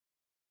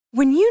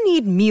When you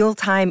need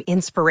mealtime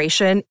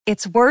inspiration,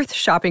 it's worth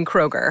shopping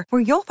Kroger,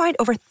 where you'll find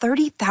over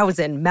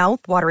 30,000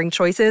 mouth-watering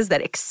choices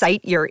that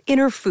excite your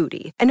inner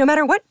foodie. And no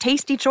matter what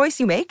tasty choice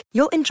you make,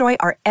 you'll enjoy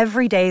our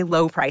everyday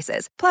low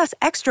prices, plus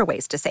extra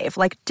ways to save,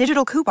 like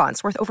digital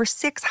coupons worth over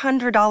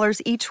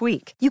 $600 each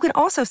week. You can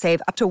also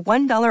save up to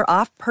 $1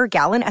 off per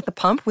gallon at the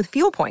pump with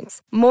fuel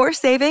points. More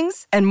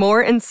savings and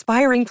more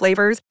inspiring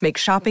flavors make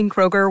shopping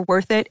Kroger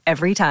worth it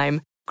every time.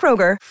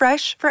 Kroger,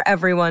 fresh for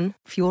everyone.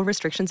 Fuel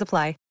restrictions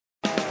apply.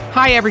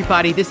 Hi,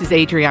 everybody. This is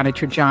Adriana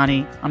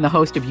Trajani. I'm the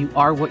host of You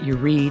Are What You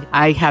Read.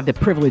 I have the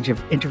privilege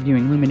of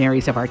interviewing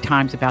luminaries of our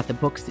times about the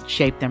books that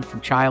shaped them from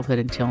childhood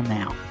until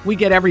now. We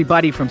get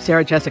everybody from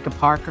Sarah Jessica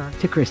Parker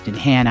to Kristen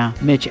Hanna,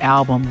 Mitch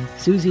Albom,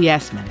 Susie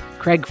Essman,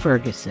 Craig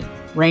Ferguson,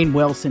 Rainn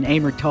Wilson,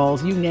 Amor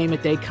Tolls, you name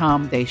it, they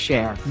come, they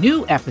share.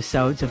 New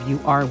episodes of You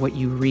Are What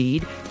You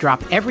Read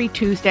drop every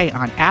Tuesday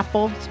on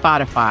Apple,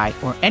 Spotify,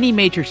 or any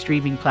major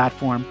streaming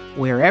platform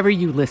wherever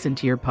you listen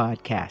to your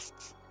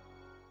podcasts.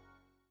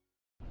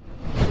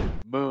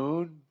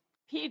 Moon.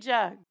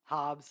 P-Jug.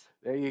 Hobbs.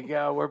 There you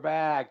go. We're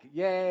back.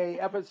 Yay.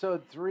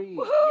 Episode 3.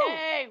 Woohoo!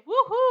 Yay.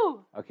 Woohoo!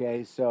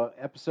 Okay, so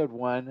episode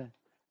 1,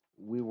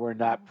 we were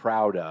not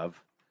proud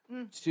of.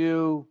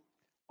 2,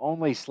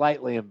 only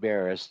slightly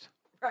embarrassed.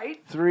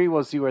 Right? 3,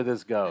 we'll see where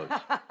this goes.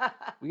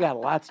 We got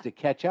lots to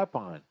catch up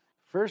on.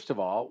 First of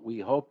all, we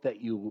hope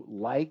that you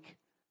like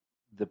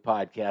the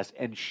podcast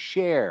and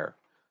share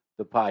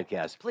the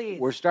podcast. Please.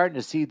 We're starting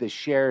to see the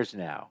shares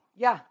now.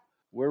 Yeah.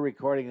 We're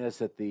recording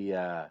this at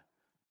the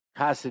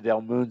Casa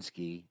del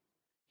Moonski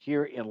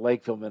here in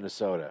Lakeville,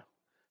 Minnesota.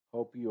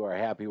 Hope you are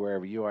happy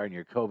wherever you are and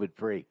you're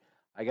COVID-free.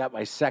 I got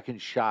my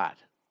second shot.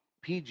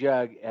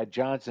 P-Jug at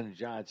Johnson &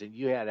 Johnson.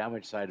 You had how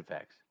much side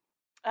effects?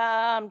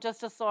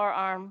 Just a sore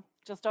arm,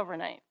 just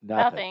overnight.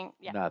 Nothing.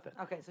 Yeah. Nothing.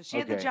 Okay, so she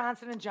had the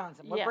Johnson &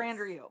 Johnson. What brand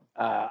are you?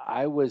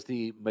 I was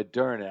the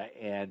Moderna,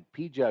 and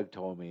P-Jug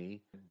told me,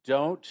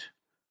 don't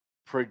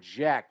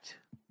project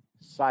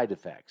side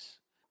effects.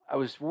 I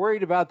was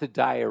worried about the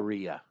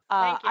diarrhea.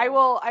 I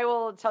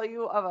will tell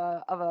you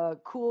of a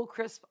cool,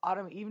 crisp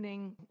autumn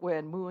evening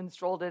when Moon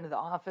strolled into the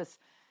office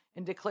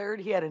and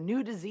declared he had a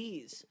new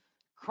disease,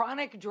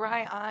 chronic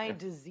dry eye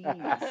disease. And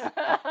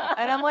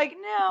I'm like,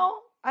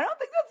 no, I don't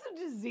think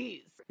that's a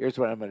disease. Here's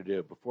what I'm going to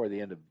do before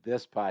the end of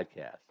this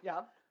podcast.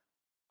 Yeah.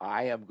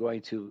 I am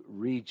going to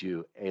read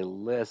you a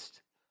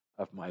list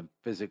of my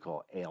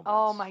physical ailments.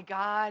 Oh my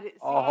God! See,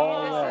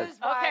 whole this list. is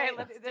why Okay,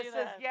 let's this do is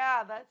that.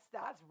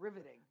 that's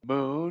riveting.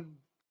 Moon.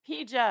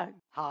 P-Jug.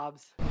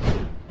 Hobbs.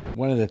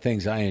 One of the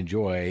things I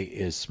enjoy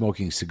is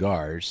smoking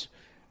cigars.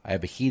 I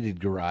have a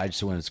heated garage,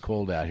 so when it's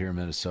cold out here in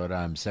Minnesota,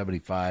 I'm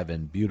 75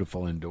 and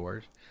beautiful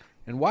indoors.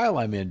 And while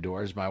I'm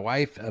indoors, my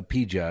wife,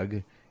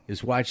 P-Jug,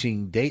 is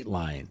watching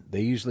Dateline.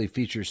 They usually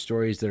feature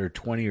stories that are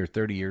 20 or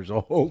 30 years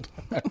old.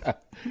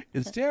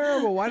 It's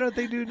terrible. Why don't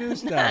they do new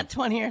stuff? Not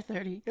 20 or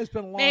 30. It's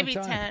been a long Maybe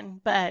time.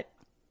 10, but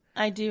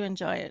I do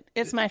enjoy it.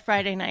 It's my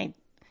Friday night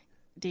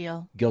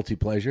deal. Guilty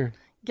pleasure?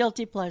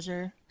 Guilty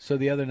pleasure. So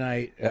the other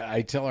night,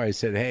 I tell her, I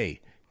said, hey,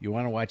 you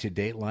want to watch a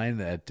Dateline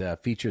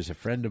that features a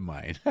friend of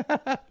mine?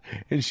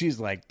 And she's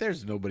like,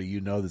 there's nobody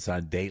you know that's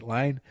on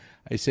Dateline.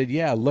 I said,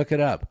 yeah, look it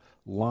up.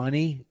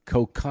 Lonnie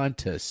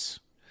Kokontas.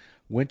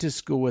 Went to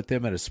school with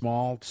him at a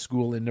small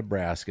school in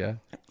Nebraska.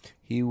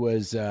 He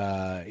was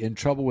in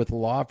trouble with the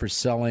law for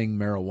selling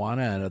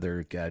marijuana and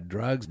other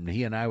drugs. And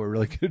he and I were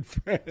really good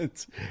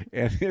friends.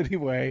 And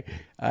anyway,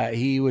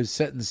 he was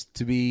sentenced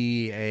to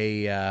be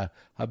a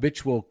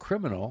habitual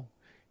criminal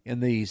in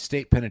the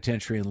state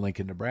penitentiary in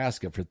Lincoln,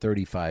 Nebraska for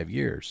 35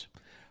 years.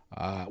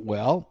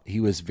 Well, he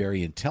was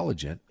very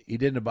intelligent. He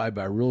didn't abide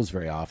by rules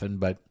very often,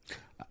 but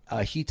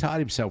he taught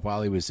himself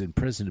while he was in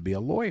prison to be a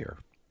lawyer.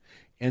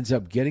 Ends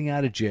up getting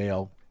out of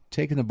jail,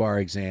 taking the bar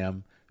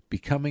exam,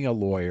 becoming a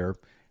lawyer,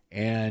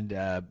 and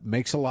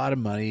makes a lot of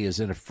money, is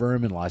in a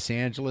firm in Los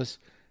Angeles.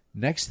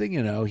 Next thing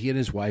you know, he and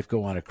his wife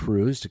go on a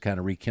cruise to kind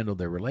of rekindle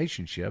their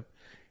relationship,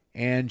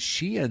 and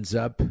she ends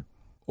up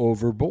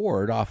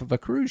overboard off of a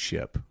cruise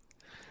ship.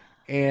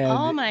 And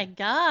oh my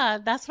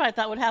God, that's what I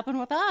thought would happen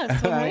with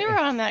us when we were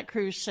on that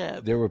cruise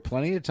ship. There were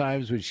plenty of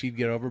times when she'd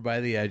get over by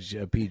the edge,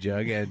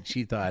 P-Jug, and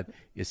she thought,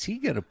 is he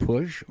going to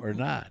push or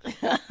not?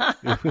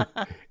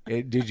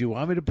 Did you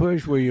want me to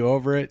push? Were you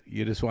over it?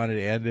 You just wanted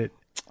to end it?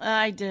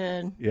 I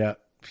did. Yeah,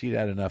 she'd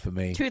had enough of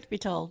me. Truth be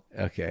told.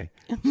 Okay.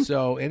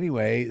 So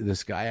anyway,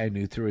 this guy I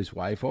knew threw his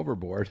wife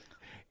overboard,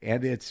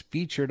 and it's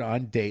featured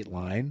on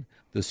Dateline,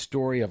 the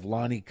story of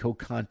Lonnie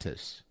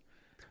Kokontas.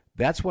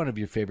 That's one of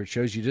your favorite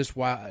shows. You just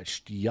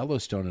watched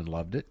Yellowstone and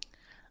loved it.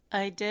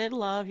 I did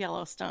love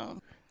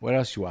Yellowstone. What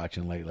else you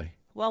watching lately?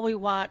 Well, we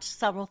watched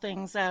several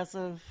things as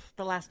of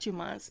the last 2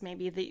 months.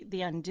 Maybe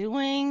The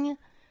Undoing.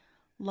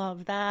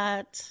 Love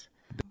that.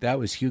 That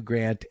was Hugh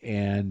Grant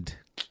and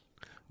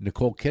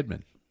Nicole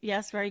Kidman.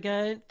 Yes, very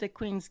good. The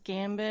Queen's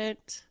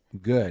Gambit.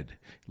 Good.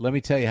 Let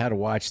me tell you how to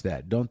watch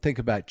that. Don't think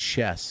about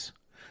chess,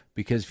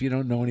 because if you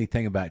don't know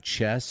anything about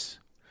chess,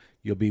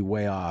 you'll be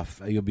way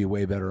off. You'll be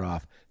way better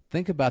off.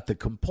 Think about the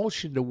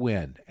compulsion to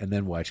win, and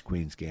then watch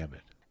Queen's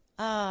Gambit.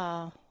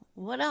 Oh,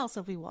 What else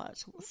have we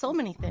watched? So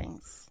many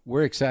things.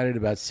 We're excited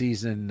about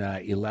season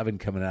 11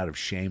 coming out of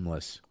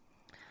Shameless.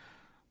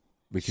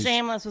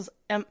 Shameless was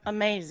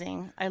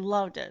amazing. I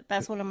loved it.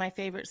 That's one of my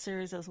favorite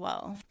series as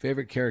well.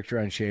 Favorite character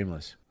on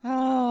Shameless?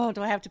 Oh,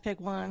 do I have to pick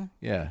one?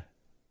 Yeah.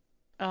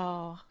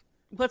 Oh,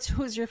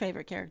 who's your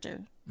favorite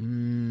character?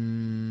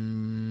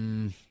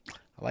 I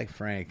like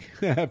Frank.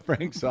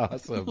 Frank's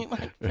awesome. You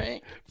like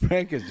Frank?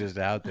 Frank is just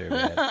out there,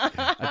 man.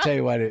 I'll tell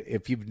you what,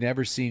 if you've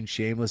never seen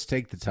Shameless,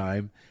 take the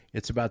time.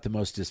 It's about the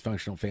most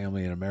dysfunctional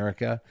family in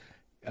America.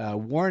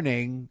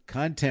 Warning,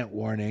 content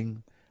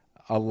warning,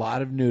 a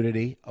lot of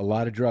nudity, a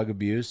lot of drug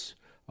abuse,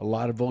 a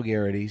lot of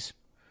vulgarities.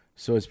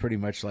 So it's pretty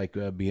much like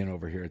being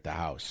over here at the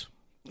house.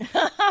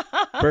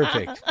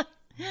 Perfect.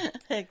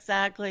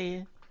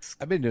 Exactly.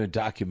 I've been doing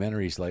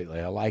documentaries lately.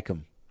 I like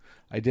them.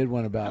 I did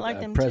one about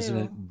them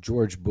President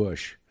George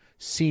Bush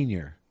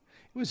Sr.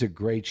 It was a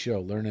great show,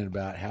 learning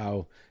about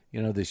how,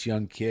 this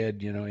young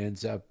kid,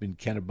 ends up in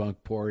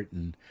Kennebunkport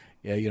and,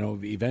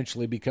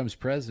 eventually becomes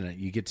president.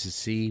 You get to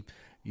see,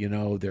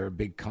 their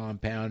big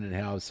compound and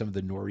how some of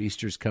the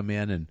nor'easters come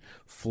in and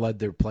flood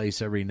their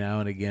place every now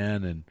and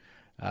again.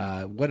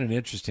 And what an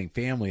interesting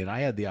family. And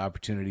I had the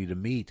opportunity to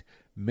meet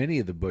many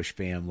of the Bush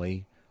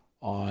family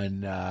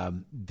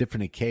on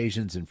different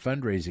occasions and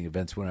fundraising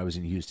events when I was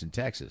in Houston,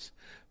 Texas,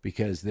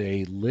 because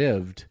they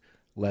lived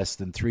less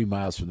than 3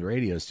 miles from the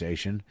radio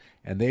station,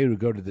 and they would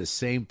go to the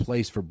same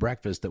place for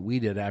breakfast that we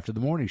did after the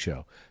morning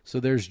show. So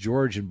there's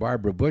George and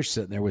Barbara Bush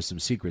sitting there with some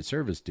Secret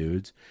Service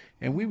dudes,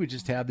 and we would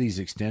just have these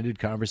extended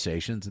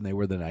conversations, and they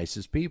were the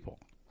nicest people.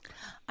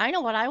 I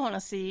know what I want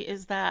to see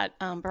is that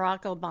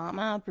Barack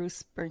Obama,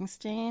 Bruce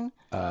Springsteen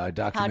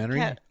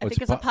documentary. I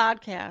think it's a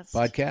podcast.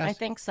 Podcast? I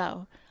think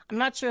so. I'm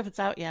not sure if it's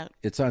out yet.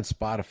 It's on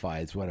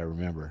Spotify, is what I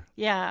remember.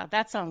 Yeah,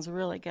 that sounds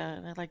really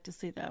good. I'd like to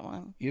see that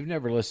one. You've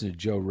never listened to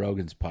Joe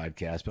Rogan's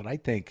podcast, but I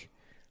think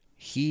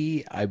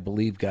I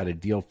believe, got a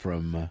deal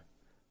from,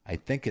 I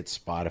think it's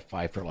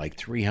Spotify for like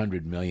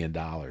 $300 million.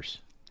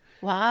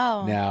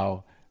 Wow.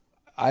 Now,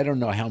 I don't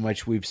know how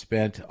much we've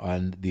spent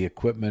on the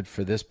equipment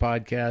for this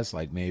podcast,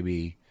 like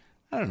maybe,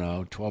 I don't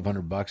know,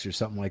 $1,200 or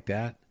something like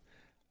that.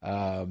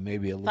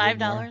 Maybe a little $5?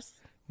 more.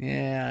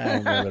 Yeah, I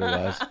don't know what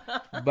it was.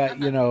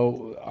 But,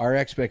 our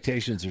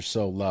expectations are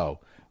so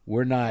low.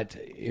 We're not,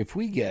 if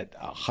we get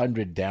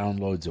 100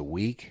 downloads a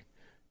week,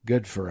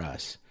 good for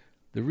us.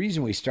 The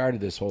reason we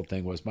started this whole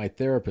thing was my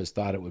therapist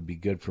thought it would be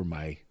good for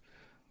my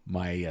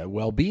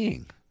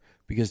well-being,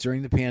 because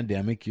during the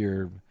pandemic,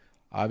 you're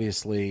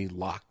obviously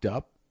locked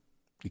up.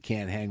 You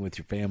can't hang with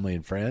your family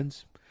and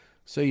friends,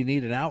 so you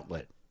need an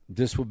outlet.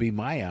 This would be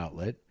my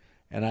outlet,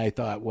 and I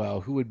thought,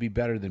 well, who would be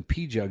better than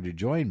P-Jug to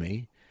join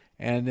me?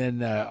 And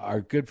then our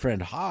good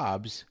friend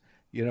Hobbs,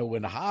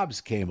 when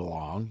Hobbs came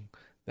along,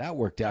 that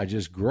worked out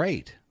just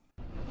great.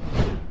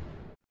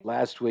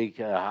 Last week,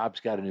 Hobbs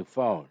got a new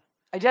phone.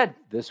 I did.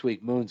 This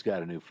week, Moon's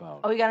got a new phone.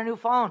 Oh, you got a new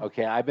phone.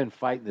 Okay, I've been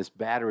fighting this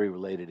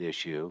battery-related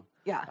issue.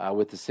 Yeah.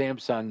 With the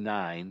Samsung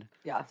 9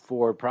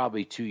 for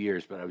probably 2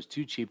 years, but I was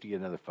too cheap to get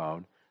another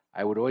phone.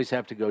 I would always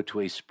have to go to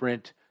a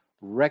Sprint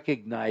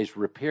recognized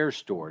repair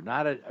store,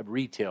 not a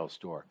retail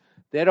store.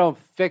 They don't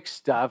fix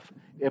stuff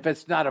if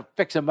it's not a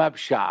fix-em-up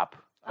shop,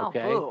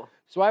 okay? Oh,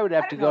 so I would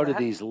have to go to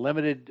these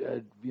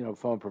limited,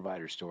 phone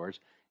provider stores,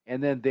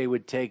 and then they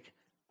would take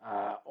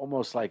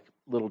almost like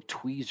little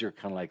tweezer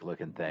kind of like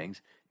looking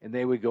things, and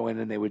they would go in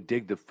and they would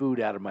dig the food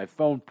out of my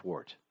phone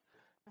port.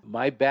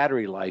 My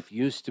battery life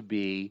used to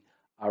be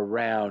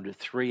around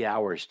 3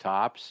 hours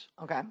tops.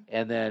 Okay.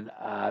 And then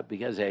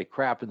because I had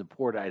crap in the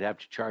port, I'd have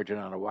to charge it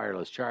on a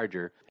wireless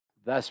charger,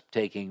 thus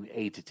taking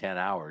 8 to 10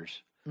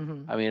 hours.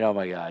 Mm-hmm. I mean, oh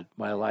my God,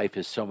 my life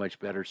is so much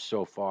better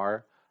so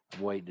far.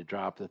 I'm waiting to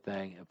drop the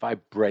thing. If I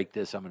break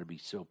this, I'm going to be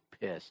so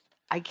pissed.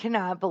 I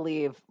cannot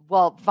believe,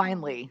 well,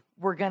 finally,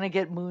 we're going to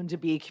get Moon to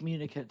be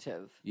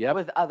communicative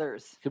with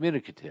others.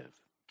 Communicative.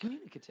 We're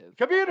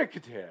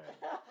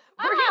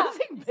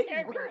using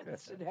big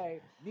words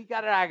today.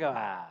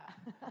 Nicaragua.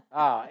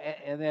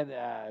 And then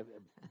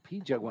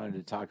P-Jug wanted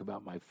to talk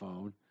about my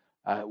phone,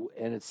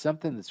 and it's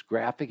something that's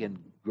graphic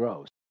and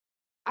gross.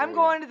 I'm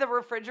going to the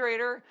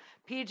refrigerator.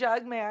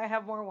 P-Jug, may I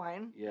have more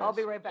wine? Yes. I'll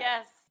be right back.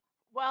 Yes.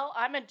 Well,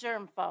 I'm a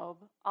germ phobe,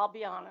 I'll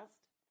be honest.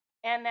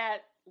 And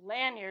that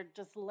lanyard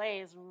just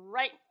lays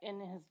right in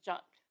his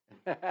junk.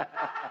 and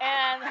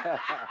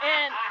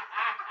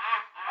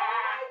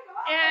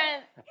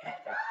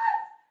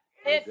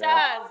it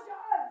does.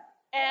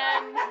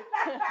 And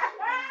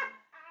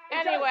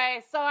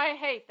anyway, so I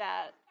hate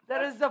that.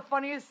 That is the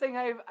funniest thing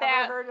I've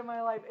ever heard in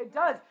my life. It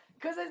does.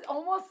 Because it's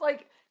almost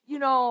like,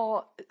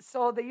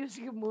 so they used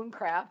to give Moon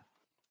crap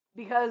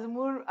because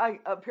Moon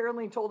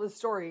apparently told a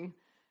story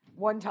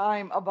one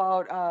time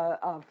about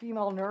a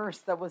female nurse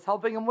that was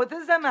helping him with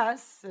his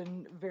MS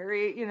and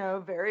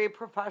very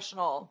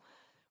professional.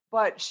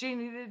 But she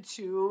needed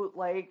to,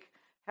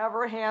 have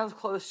her hands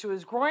close to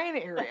his groin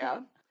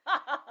area.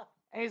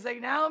 And he's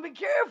like, now be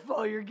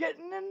careful. You're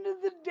getting into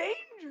the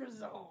danger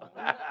zone.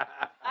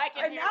 I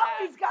can and hear now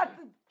that. he's got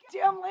the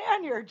damn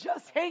lanyard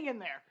just hanging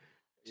there.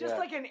 Just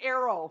like an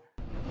arrow.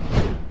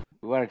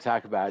 We want to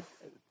talk about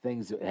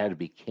things that had to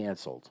be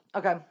canceled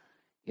Okay.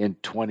 in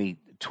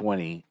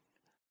 2020,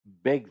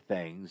 big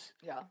things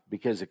Yeah.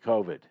 because of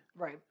COVID.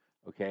 Right.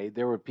 Okay,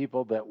 there were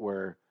people that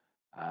were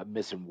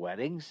missing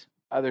weddings.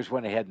 Others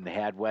went ahead and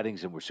had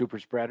weddings and were super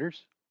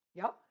spreaders.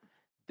 Yep.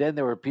 Then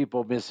there were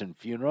people missing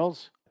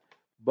funerals.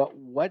 But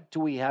what do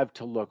we have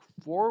to look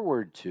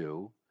forward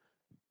to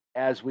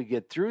as we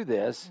get through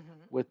this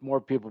with more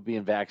people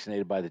being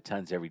vaccinated by the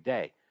tons every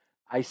day?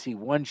 I see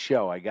one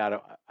show I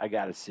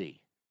gotta see.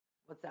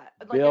 What's that?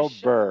 Bill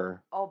show?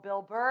 Burr. Oh,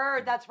 Bill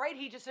Burr. That's right.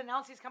 He just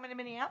announced he's coming to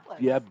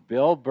Minneapolis. Yeah,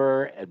 Bill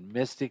Burr at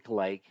Mystic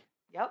Lake.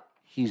 Yep.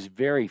 He's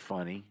very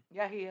funny.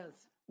 Yeah, he is.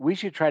 We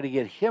should try to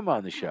get him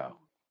on the show.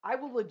 I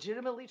will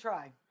legitimately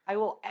try. I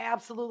will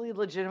absolutely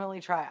legitimately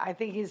try. I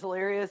think he's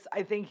hilarious.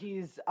 I think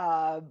he's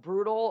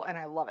brutal, and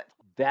I love it.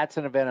 That's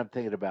an event I'm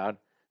thinking about.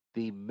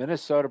 The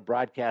Minnesota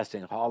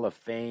Broadcasting Hall of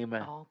Fame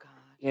Oh, God.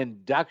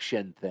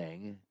 induction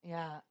thing.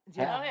 Yeah. Oh,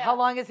 yeah. yeah. How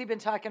long has he been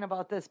talking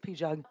about this,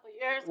 P-Jug?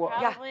 Years, Well,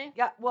 probably.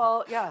 Yeah.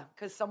 Well, yeah,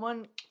 because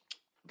someone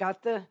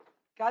got the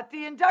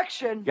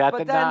induction. Got but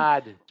the then,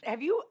 nod.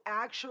 Have you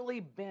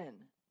actually been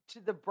to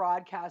the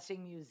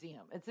Broadcasting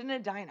Museum? It's in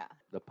Edina.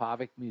 The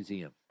Pavic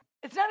Museum.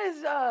 It's not as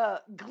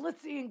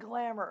glitzy and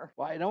glamour.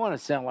 Well, I don't want to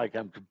sound like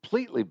I'm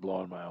completely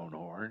blowing my own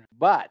horn,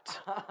 but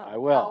I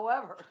will.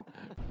 However,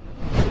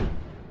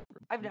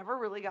 I've never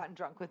really gotten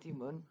drunk with you,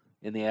 Moon.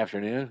 In the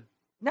afternoon?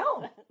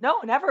 No,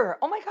 never.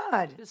 Oh my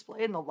God.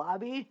 Display in the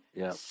lobby?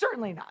 Yeah.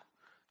 Certainly not.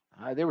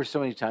 There were so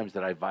many times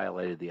that I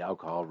violated the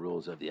alcohol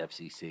rules of the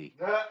FCC.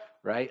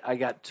 Right? I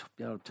got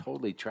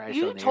totally trashed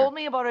You on the told air.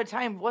 me about a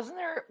time, wasn't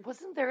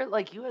there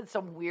like you had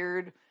some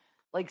weird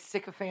like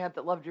sycophant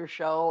that loved your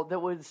show that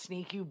would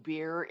sneak you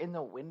beer in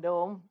the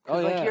window? 'Cause,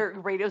 Oh, like yeah. your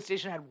radio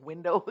station had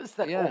windows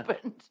that Yeah.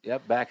 opened.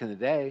 Yep, back in the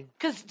day,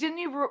 Because didn't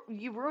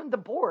you ruined the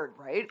board,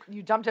 right?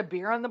 You dumped a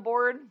beer on the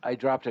board. I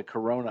dropped a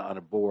Corona on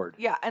a board.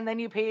 Yeah, and then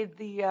you paid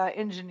the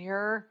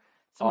engineer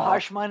some Off.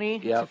 hush money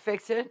to Yep.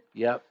 fix it.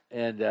 Yep,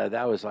 and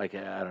that was like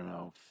I don't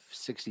know,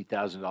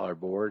 $60,000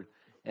 board,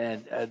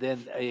 and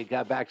then it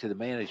got back to the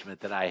management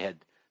that I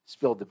had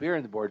spilled the beer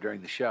in the board during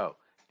the show.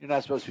 You're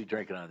not supposed to be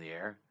drinking on the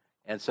air,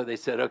 and so they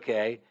said,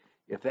 okay,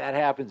 if that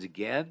happens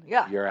again,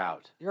 Yeah. you're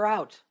out. You're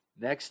out.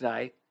 Next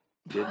night,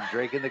 didn't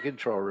drink in the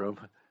control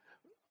room.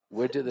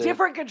 Went to the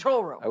Different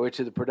control room. I went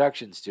to the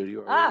production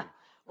studio.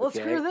 Let's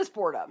okay. screw this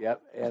board up.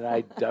 Yep, and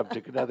I dumped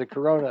another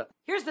Corona.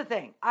 Here's the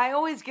thing. I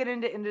always get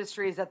into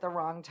industries at the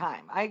wrong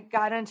time. I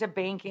got into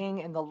banking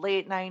in the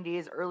late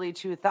 90s, early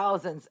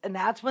 2000s, and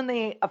that's when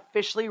they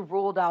officially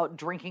ruled out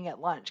drinking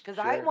at lunch because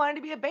I Sure. wanted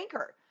to be a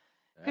banker.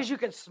 Because you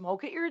could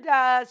smoke at your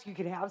desk, you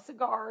could have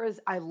cigars.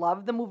 I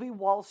love the movie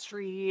Wall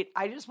Street.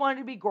 I just wanted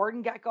to be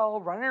Gordon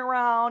Gekko, running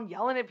around,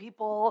 yelling at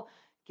people,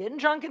 getting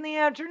drunk in the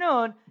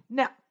afternoon.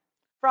 No,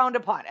 frowned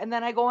upon. And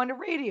then I go on to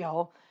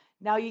radio.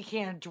 Now you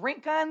can't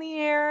drink on the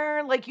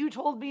air like you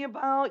told me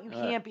about. You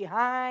can't be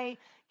high.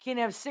 Can't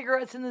have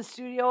cigarettes in the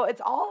studio. It's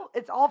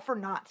all for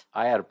naught.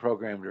 I had a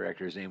program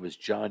director. His name was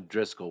John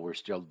Driscoll. We're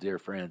still dear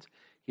friends.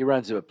 He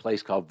runs a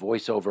place called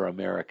VoiceOver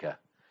America.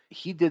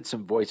 He did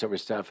some voiceover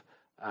stuff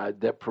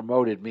that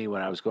promoted me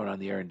when I was going on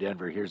the air in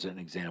Denver. Here's an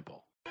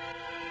example.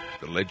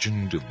 The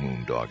Legend of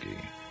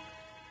Moondoggie.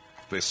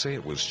 They say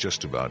it was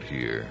just about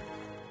here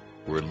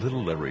where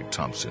little Larry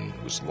Thompson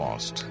was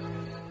lost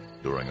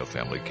during a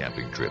family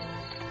camping trip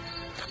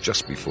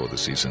just before the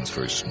season's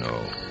first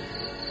snow.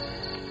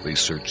 They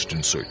searched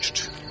and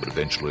searched, but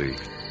eventually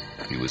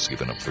he was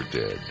given up for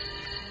dead.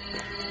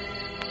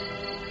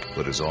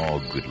 But as all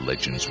good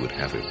legends would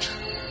have it,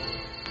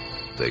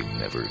 they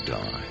never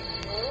die.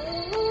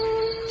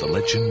 The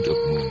Legend of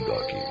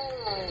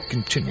Moondoggie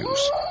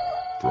continues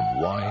from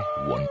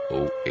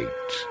Y108.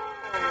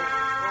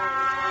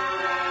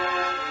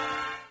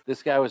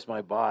 This guy was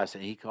my boss,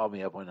 and he called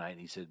me up one night, and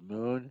he said,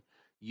 Moon,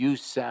 you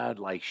sound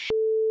like shit.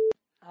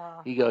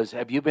 He goes,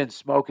 have you been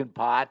smoking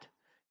pot?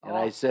 And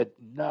I said,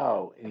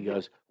 no. And he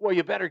goes, well,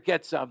 you better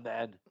get some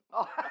then.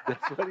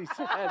 That's what he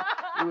said.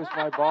 He was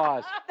my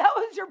boss. That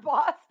was your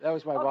boss? That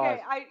was my boss.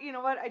 Okay, you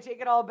know what? I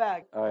take it all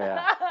back. Oh,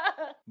 yeah.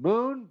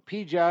 Moon,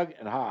 P-Jug,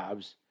 and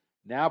Hobbs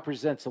now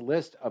presents a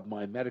list of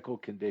my medical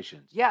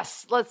conditions.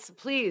 Yes, let's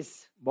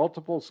please.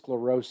 Multiple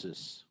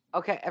sclerosis.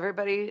 Okay,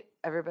 everybody,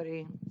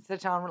 sit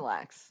down,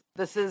 relax.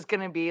 This is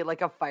going to be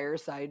like a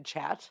fireside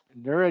chat.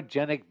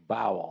 Neurogenic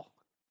bowel.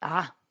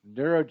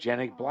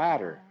 Neurogenic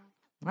bladder.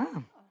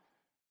 Ah.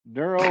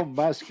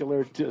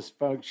 Neuromuscular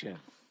dysfunction.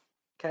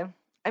 Okay.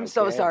 I'm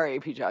so Okay. sorry,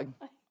 P-Jug.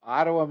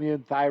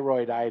 Autoimmune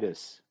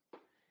thyroiditis.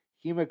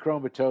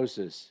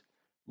 Hemochromatosis.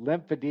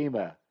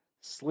 Lymphedema.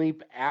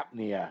 Sleep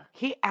apnea.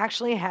 He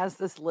actually has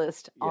this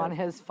list on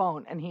his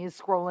phone, and he's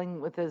scrolling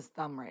with his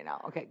thumb right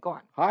now. Okay, go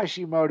on.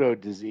 Hashimoto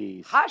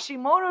disease.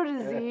 Hashimoto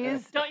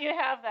disease. Don't you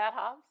have that,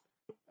 Hobbs?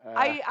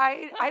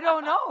 I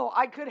don't know.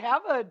 I could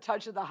have a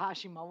touch of the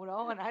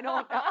Hashimoto, and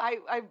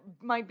I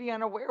might be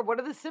unaware. What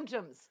are the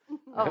symptoms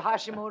of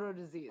Hashimoto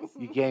disease?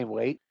 You gain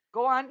weight.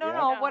 Go on. No, Yeah.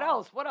 no. What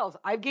else? What else?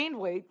 I've gained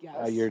weight.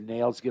 Yes. Your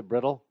nails get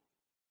brittle.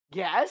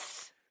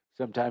 Yes.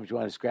 Sometimes you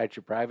want to scratch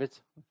your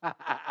privates.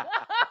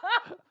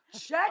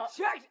 Check.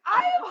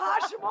 I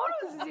have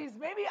Hashimoto's disease.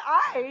 Maybe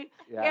I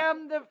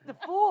am the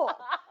fool.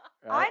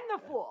 Right. I'm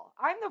the fool.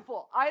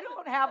 I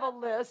don't have a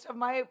list of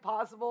my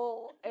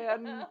possible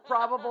and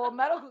probable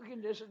medical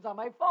conditions on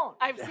my phone.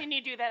 I've seen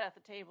you do that at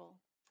the table.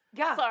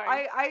 Yeah,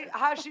 Sorry. I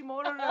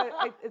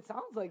Hashimoto. It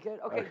sounds like it.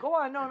 Okay, go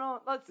on. No,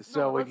 let's.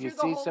 So when let's you hear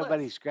the see whole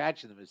somebody list.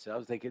 scratching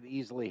themselves, they could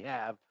easily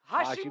have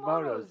Hashimoto's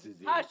Hashimoto's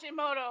disease.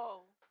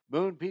 Hashimoto.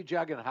 Moon, P.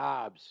 Jug, and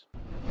Hobbs.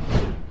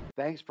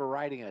 Thanks for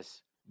writing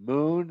us.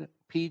 Moon,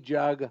 P.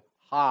 Jug,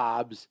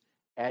 Hobbs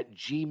at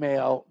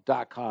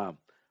gmail.com.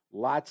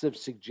 Lots of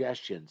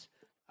suggestions.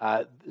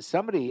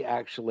 Somebody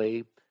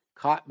actually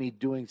caught me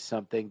doing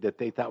something that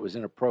they thought was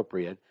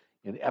inappropriate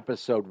in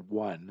episode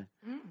 1.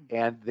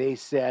 And they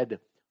said,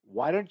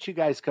 why don't you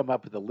guys come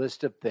up with a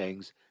list of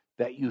things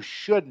that you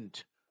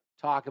shouldn't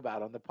talk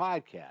about on the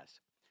podcast?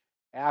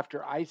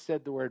 After I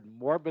said the word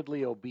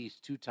morbidly obese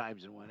 2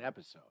 times in one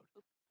episode.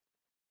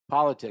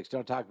 Politics.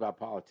 Don't talk about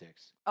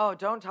politics. Oh,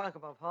 don't talk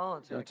about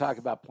politics. Don't talk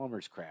about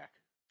plumber's crack.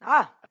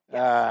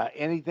 Yes.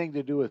 Anything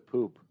to do with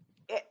poop.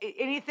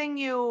 Anything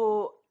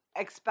you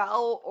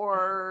expel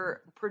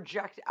or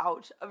project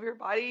out of your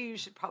body, you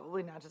should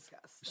probably not discuss.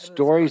 That is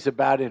Stories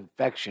about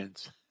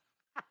infections.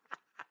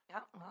 Yeah,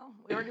 well,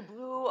 we already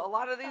blew a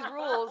lot of these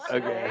rules.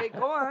 Okay.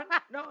 Go on.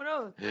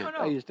 No.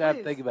 You start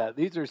please. thinking about it.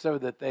 These are some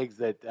of the things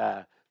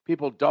that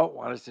people don't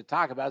want us to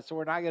talk about, so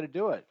we're not going to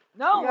do it.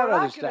 No, We got we're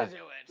other not going stuff. to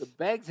do The it.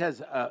 Beggs has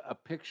a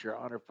picture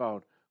on her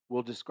phone.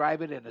 We'll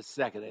describe it in a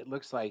second. It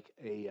looks like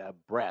a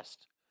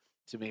breast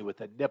to me with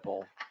a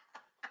nipple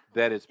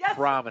that is Yes.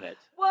 prominent.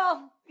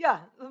 Well, yeah,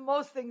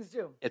 most things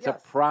do. It's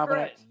Yes, a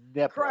prominent correct.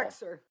 nipple. Correct,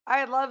 sir.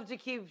 I'd love to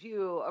keep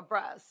you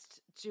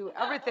abreast to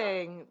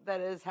everything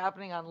that is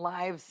happening on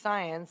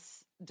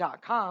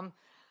livescience.com.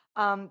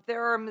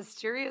 There are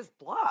mysterious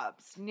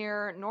blobs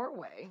near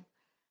Norway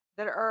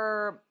that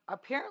are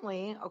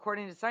apparently,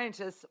 according to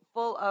scientists,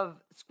 full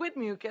of squid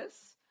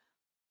mucus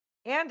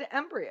and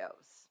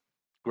embryos.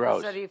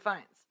 Gross. The study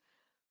finds.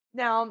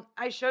 Now,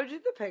 I showed you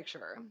the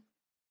picture.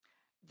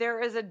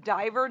 There is a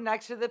diver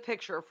next to the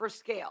picture for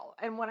scale.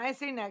 And when I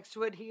say next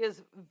to it, he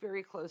is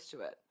very close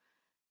to it.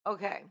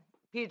 Okay,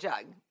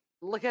 P-Jug,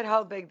 look at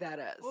how big that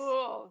is.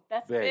 Ooh,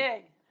 that's Big.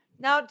 big.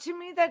 Now, to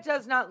me, that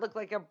does not look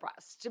like a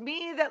breast. To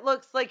me, that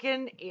looks like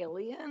an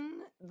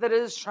alien that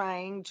is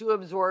trying to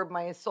absorb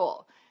my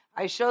soul.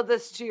 I showed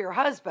this to your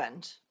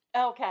husband,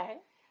 Okay.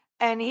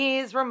 and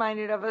he's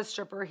reminded of a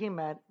stripper he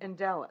met in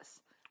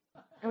Dallas.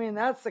 I mean,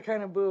 that's the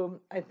kind of boob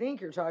I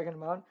think you're talking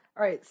about.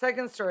 All right,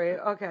 second story.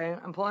 Okay,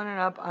 I'm pulling it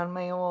up on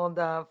my old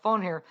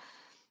phone here.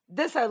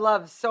 This I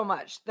love so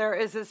much. There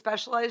is a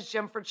specialized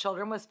gym for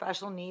children with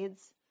special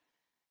needs,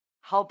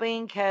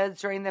 helping kids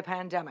during the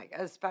pandemic,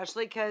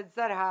 especially kids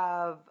that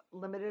have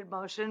limited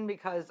motion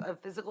because of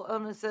physical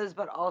illnesses,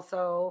 but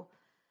also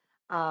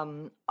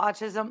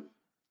autism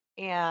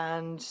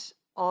and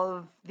all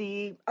of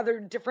the other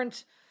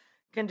different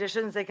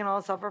conditions they can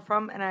all suffer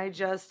from. And I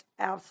just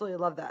absolutely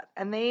love that.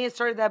 And they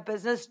started that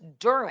business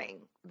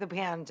during the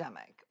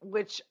pandemic,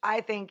 which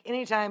I think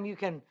anytime you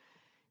can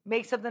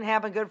make something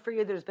happen good for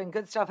you. There's been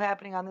good stuff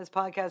happening on this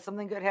podcast.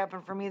 Something good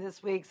happened for me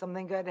this week.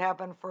 Something good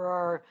happened for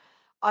our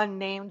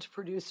unnamed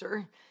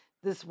producer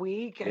this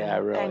week. And, Yeah,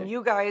 really. And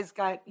you guys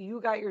got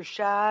your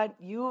shot.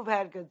 You've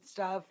had good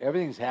stuff.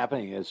 Everything's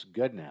happening. It's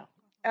good now.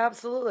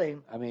 Absolutely.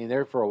 I mean,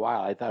 there for a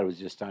while, I thought it was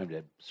just time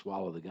to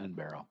swallow the gun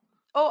barrel.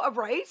 Oh,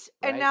 right.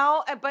 And Right.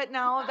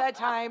 now, that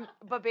time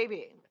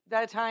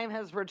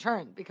has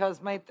returned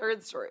because my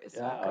third story is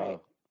not great.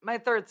 Uh-oh. My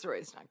third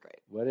story is not great.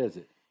 What is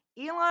it?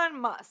 Elon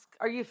Musk.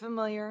 Are you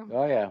familiar?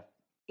 Oh, yeah.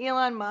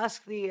 Elon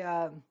Musk,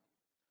 the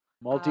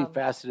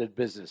Multifaceted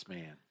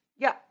businessman.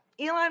 yeah,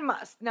 Elon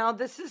Musk. Now,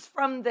 this is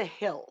from The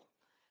Hill.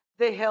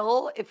 The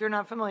Hill, if you're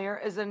not familiar,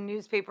 is a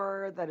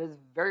newspaper that is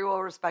very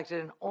well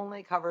respected and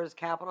only covers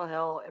Capitol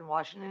Hill in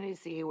Washington,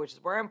 D.C., which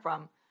is where I'm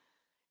from.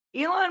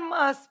 Elon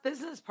Musk's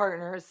business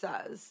partner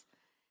says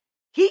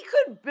he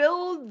could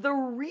build the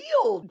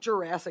real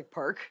Jurassic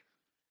Park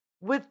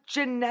with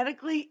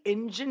genetically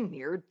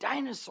engineered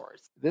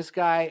dinosaurs. This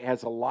guy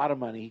has a lot of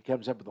money. He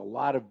comes up with a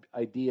lot of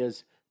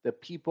ideas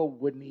that people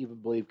wouldn't even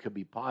believe could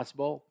be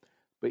possible,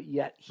 but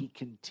yet he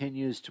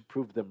continues to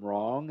prove them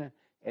wrong.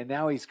 And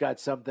now he's got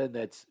something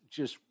that's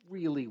just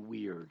really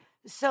weird.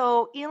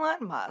 So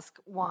Elon Musk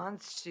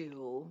wants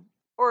to,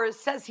 or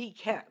says he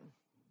can.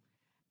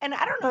 And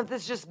I don't know if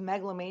this is just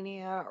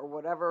megalomania or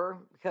whatever,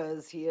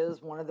 because he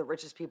is one of the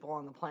richest people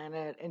on the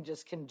planet and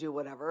just can do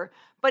whatever.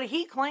 But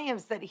he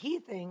claims that he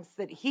thinks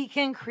that he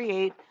can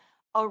create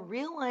a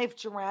real life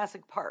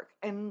Jurassic Park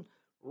and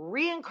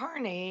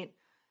reincarnate,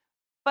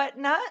 but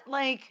not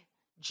like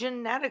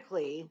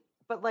genetically,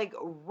 but like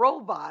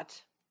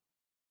robot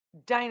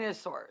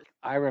dinosaurs.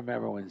 I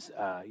remember when,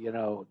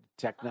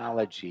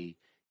 technology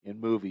in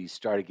movies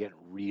started getting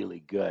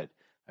really good.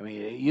 I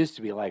mean, it used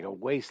to be like a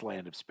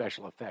wasteland of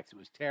special effects. It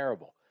was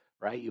terrible,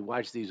 right? You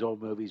watch these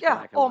old movies. Yeah.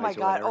 Black and Oh my whites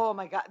or God. whatever. Oh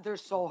my God. They're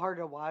so hard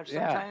to watch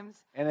Yeah. sometimes.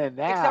 And then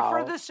now, Except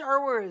for the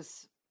Star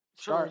Wars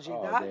trilogy.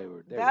 they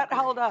were that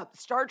held great. up.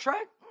 Star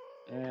Trek?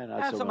 Yeah,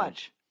 Not so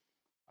much.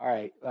 All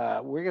right,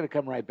 we're going to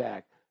come right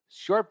back.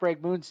 Short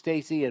break, Moon,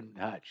 Stacy, and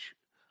Hutch.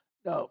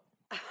 No.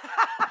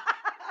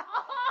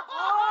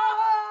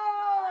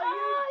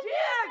 Oh, you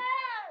did!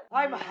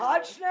 I'm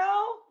Hutch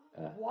now?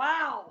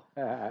 Wow.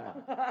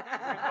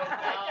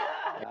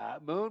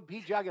 Moon,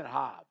 P-Jug, and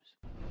Hobbs.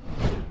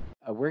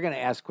 We're going to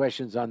ask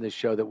questions on this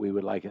show that we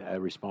would like a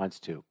response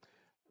to.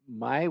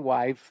 My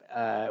wife,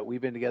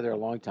 we've been together a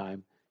long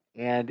time,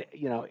 and,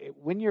 you know,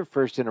 when you're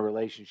first in a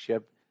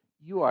relationship,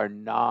 you are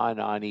gnawing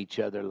on each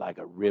other like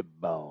a rib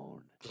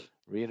bone.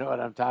 You know what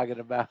I'm talking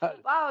about?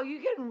 Wow,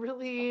 you can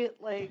really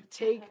like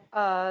take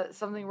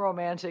something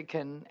romantic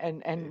and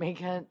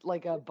make it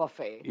like a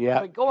buffet.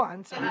 Yeah. Like, go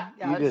on, sir.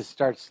 You just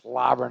start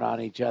slobbering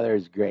on each other.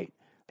 It's great.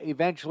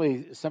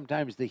 Eventually,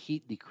 sometimes the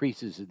heat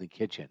decreases in the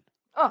kitchen.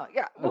 Oh,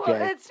 yeah. Well,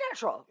 Okay. it's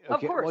natural. Of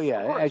course. Well,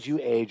 yeah, of course. as you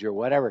age or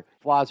whatever.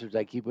 Flossers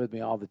I keep with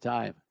me all the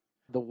time.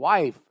 The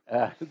wife,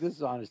 this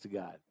is honest to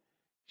God,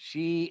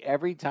 she,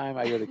 every time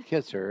I go to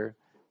kiss her,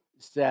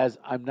 says,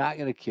 I'm not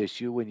going to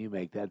kiss you when you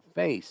make that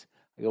face.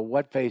 I go,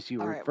 what face are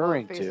you All right,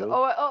 referring well, face-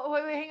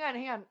 to? wait,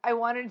 hang on. I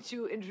wanted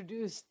to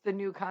introduce the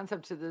new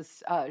concept to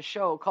this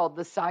show called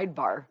The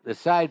Sidebar. The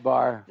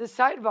sidebar. The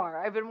Sidebar.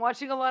 I've been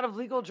watching a lot of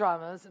legal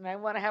dramas, and I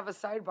want to have a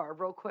sidebar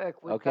real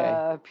quick with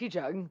Okay.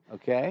 P-Jug.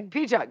 Okay.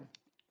 P-Jug,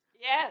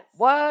 Yes.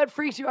 what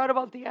freaks you out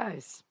about the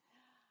eyes?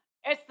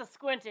 It's the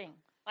squinting.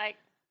 Like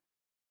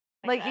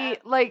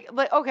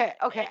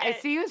Okay, I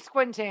see you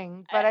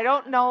squinting, but I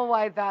don't know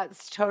why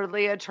that's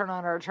totally a turn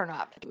on or a turn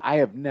off. I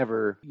have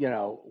never,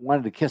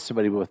 wanted to kiss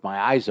somebody with my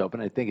eyes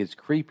open. I think it's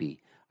creepy.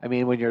 I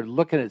mean, when you're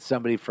looking at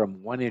somebody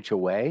from 1 inch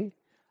away,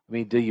 I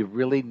mean, do you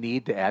really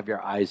need to have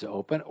your eyes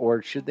open,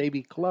 or should they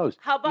be closed?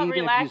 How about Even if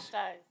you relaxed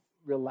eyes?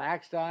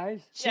 Relaxed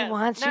eyes? She Yes,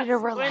 wants you not to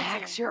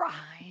relax squinting. your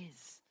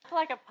eyes.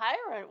 Like a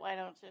pirate, why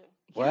don't you?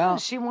 Well,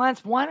 She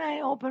wants one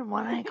eye open,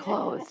 one eye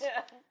closed.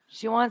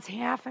 She wants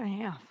half and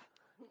half.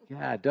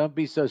 yeah, don't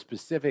be so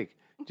specific.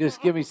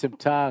 Just give me some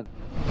tongue.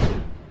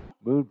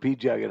 Moon,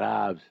 P-Jug, and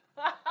Hobbs.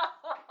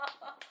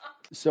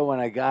 So when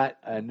I got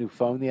a new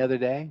phone the other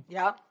day,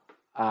 Yeah.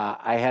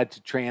 I had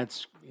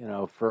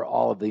to for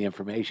all of the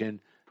information,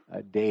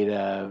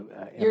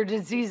 data, Your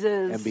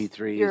diseases,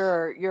 MP3s.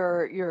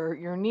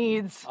 your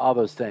needs. all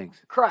those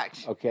things.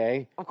 Correct.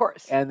 Okay. Of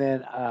course. And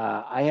then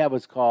I have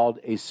what's called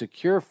a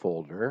secure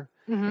folder.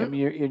 Mhm. And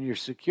in your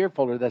secure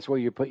folder, that's where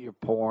you put your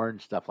porn,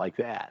 stuff like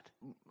that.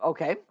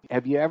 Okay.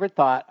 Have you ever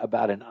thought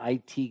about an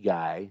IT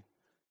guy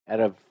at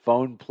a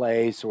phone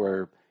place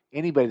or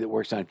anybody that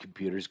works on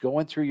computers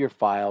going through your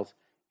files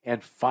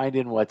and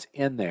finding what's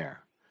in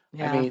there?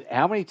 Yeah. I mean,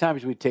 how many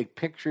times we take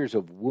pictures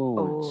of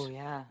wounds Oh,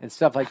 yeah. and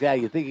stuff like that?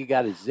 You think you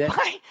got a zip,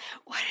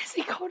 Why does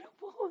he go to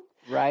wounds?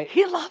 right?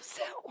 He loves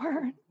that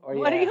word. Or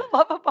What do yeah. you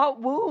love about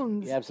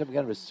wounds? You have some kind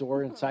of a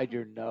sore inside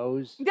your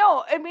nose.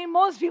 No, I mean,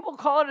 most people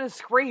call it a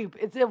scrape.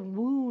 It's a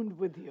wound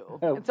with you.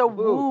 A It's a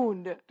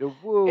wound. wound. The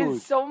wound.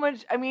 It's so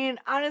much. I mean,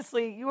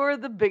 honestly, you are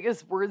the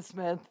biggest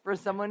wordsmith for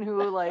someone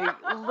who, like,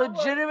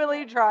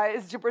 legitimately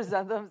tries to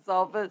present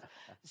themselves as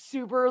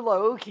super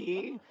low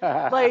key.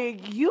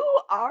 Like, you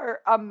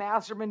are a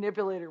master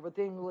manipulator with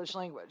the English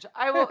language.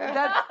 I will.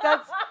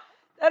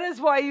 That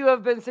is why you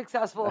have been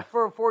successful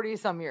for 40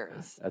 some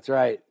years. That's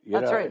right.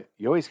 That's right.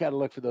 You always got to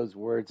look for those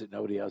words that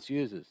nobody else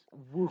uses.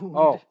 Wound.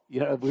 Oh,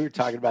 we were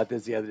talking about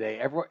this the other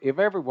day. If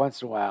every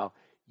once in a while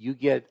you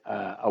get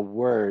a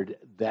word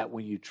that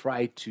when you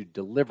try to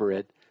deliver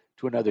it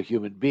to another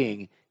human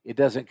being, it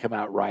doesn't come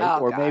out right, Oh,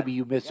 or God. maybe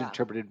you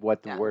misinterpreted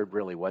what the Yeah. word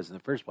really was in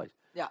the first place.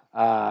 Yeah.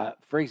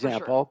 For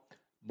example,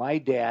 my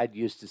dad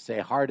used to say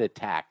heart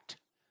attacked,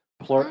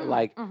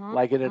 like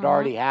it had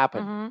already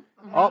happened.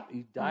 Oh,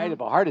 he died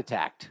of a heart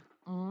attack.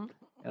 And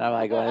I'm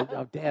like,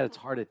 oh, Dad, it's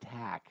heart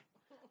attack.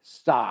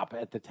 Stop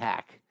at the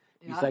tack.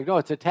 He's Yeah. like, no,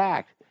 it's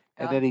attack.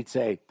 And Yeah. then he'd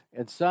say,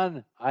 and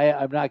son,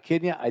 I'm not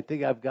kidding you. I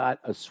think I've got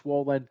a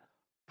swollen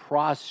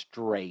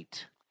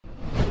prostrate.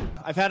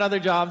 I've had other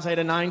jobs. I had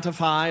a 9 to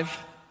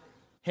 5.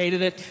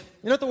 Hated it.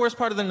 You know what the worst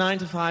part of the 9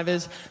 to 5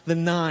 is? The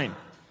 9.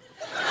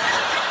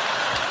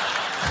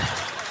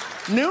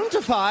 Noon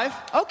to 5?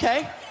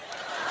 Okay.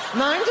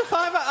 9 to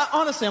 5?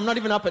 Honestly, I'm not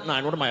even up at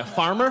 9. What am I, a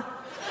farmer?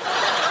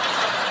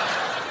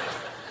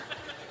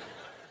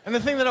 And the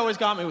thing that always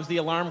got me was the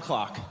alarm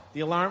clock.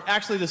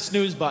 Actually, the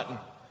snooze button.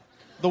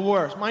 The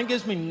worst. Mine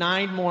gives me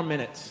 9 more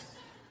minutes.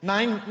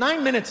 9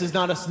 minutes is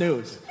not a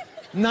snooze.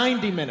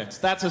 90 minutes,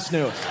 that's a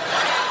snooze.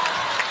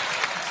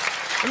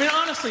 I mean,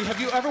 honestly, have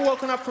you ever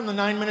woken up from the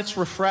 9 minutes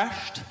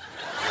refreshed?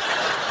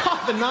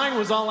 The 9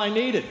 was all I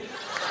needed.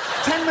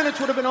 10 minutes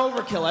would have been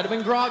overkill. I'd have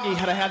been groggy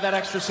had I had that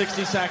extra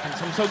 60 seconds.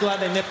 I'm so glad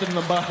they nipped it in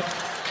the bud.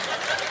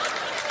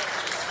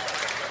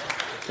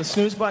 The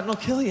snooze button will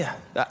kill you.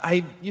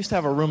 I used to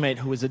have a roommate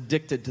who was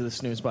addicted to the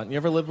snooze button. You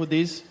ever live with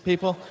these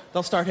people?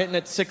 They'll start hitting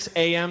at 6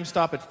 a.m.,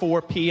 stop at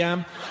 4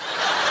 p.m.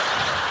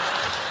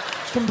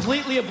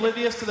 Completely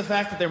oblivious to the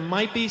fact that there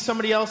might be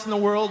somebody else in the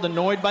world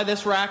annoyed by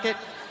this racket.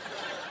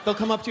 They'll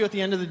come up to you at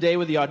the end of the day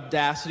with the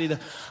audacity that,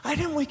 I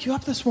didn't wake you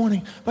up this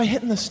morning by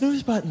hitting the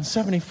snooze button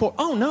 74.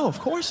 Oh, no, of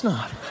course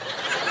not.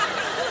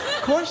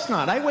 course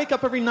not. I wake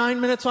up every 9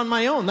 minutes on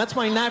my own. That's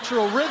my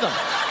natural rhythm.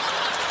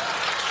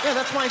 Yeah,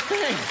 that's my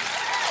thing.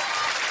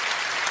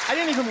 I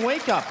didn't even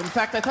wake up. In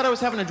fact, I thought I was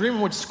having a dream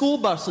in which school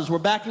buses were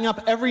backing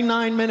up every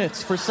 9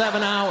 minutes for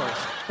 7 hours.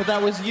 But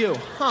that was you.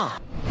 Huh.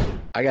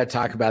 I got to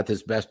talk about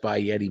this Best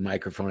Buy Yeti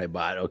microphone I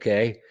bought,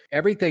 okay?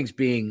 Everything's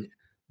being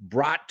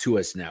brought to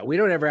us now. We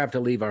don't ever have to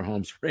leave our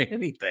homes for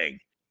anything.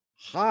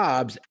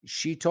 Hobbs,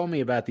 she told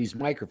me about these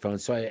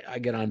microphones, so I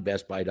get on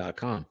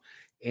bestbuy.com.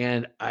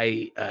 And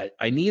I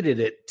needed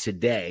it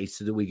today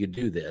so that we could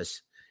do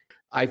this.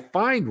 I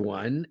find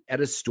one at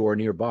a store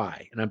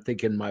nearby, and I'm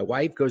thinking my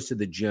wife goes to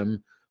the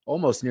gym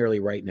almost nearly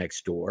right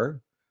next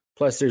door.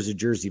 Plus, there's a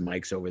Jersey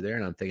Mike's over there,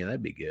 and I'm thinking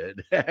that'd be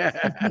good.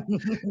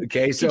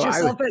 Okay, so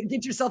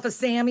get yourself a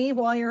Sammy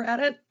while you're at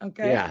it.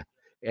 Okay, yeah,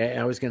 and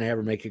I was going to have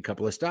her make a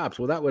couple of stops.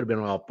 Well, that would have been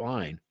all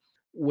fine.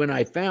 When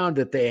I found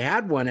that they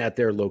had one at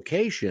their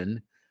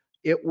location,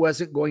 it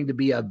wasn't going to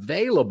be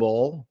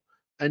available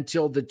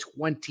until the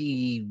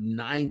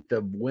 29th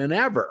of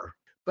whenever,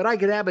 but I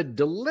could have it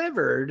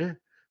delivered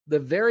the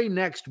very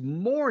next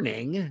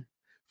morning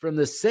from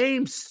the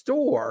same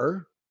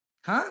store.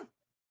 Huh?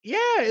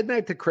 Yeah, isn't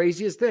that the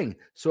craziest thing?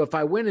 So if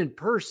I went in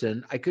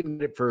person, I couldn't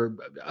get it for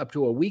up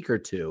to a week or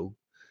two.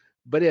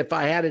 But if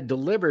I had it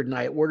delivered and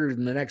I ordered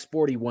in the next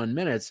 41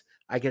 minutes,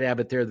 I could have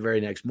it there the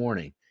very next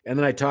morning. And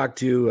then I talked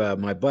to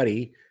my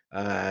buddy.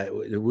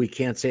 We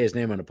can't say his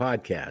name on a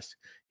podcast.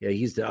 Yeah,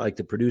 he's like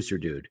the producer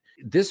dude.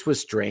 This was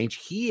strange.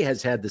 He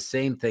has had the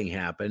same thing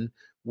happen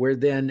where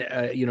then,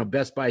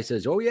 Best Buy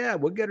says, oh, yeah,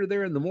 we'll get her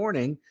there in the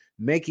morning,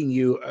 making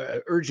you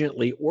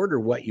urgently order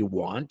what you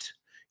want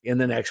in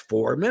the next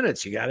 4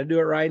 minutes. You got to do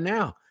it right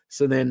now.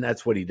 So then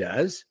that's what he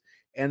does.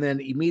 And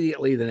then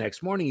immediately the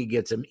next morning, he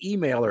gets an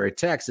email or a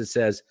text that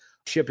says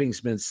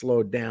shipping's been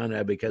slowed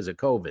down because of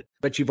COVID.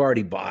 But you've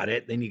already bought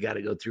it. Then you got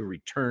to go through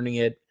returning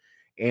it.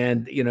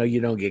 And,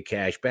 you don't get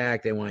cash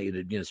back. They want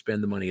you to,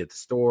 spend the money at the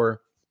store.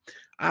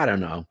 I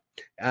don't know.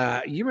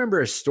 You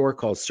remember a store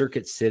called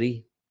Circuit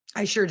City?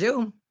 I sure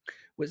do.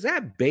 Was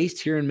that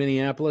based here in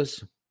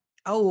Minneapolis?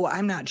 Oh,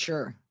 I'm not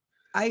sure.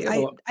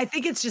 I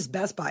think it's just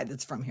Best Buy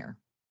that's from here.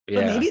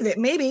 Yeah. But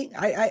maybe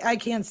I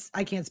can't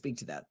speak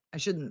to that. I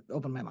shouldn't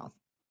open my mouth.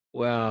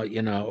 Well,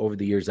 over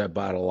the years, I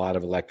bought a lot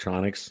of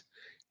electronics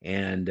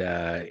and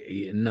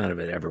none of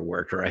it ever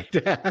worked right.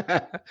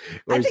 I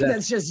think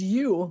that's just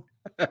you.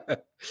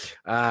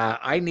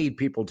 I need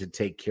people to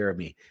take care of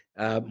me.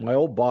 My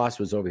old boss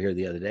was over here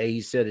the other day.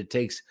 He said it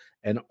takes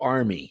an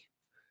army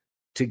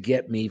to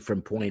get me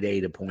from point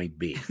A to point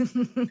B.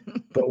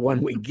 But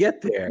when we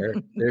get there,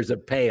 there's a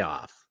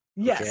payoff.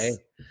 Yes.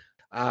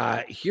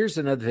 Okay? Here's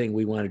another thing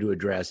we wanted to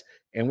address,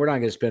 and we're not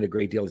going to spend a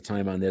great deal of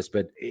time on this,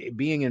 but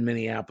being in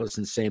Minneapolis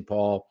and St.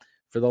 Paul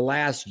for the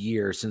last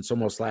year, since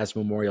almost last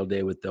Memorial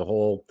Day with the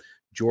whole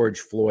George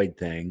Floyd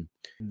thing,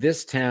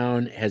 this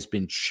town has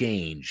been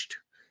changed.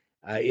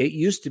 It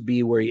used to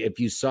be where if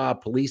you saw a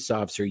police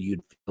officer,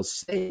 you'd feel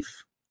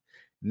safe.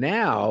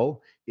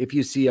 Now, if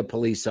you see a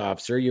police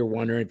officer, you're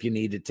wondering if you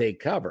need to take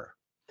cover.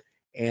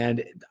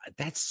 And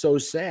that's so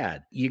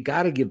sad. You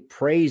got to give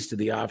praise to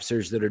the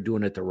officers that are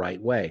doing it the right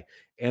way.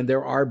 And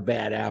there are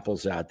bad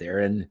apples out there.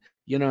 And,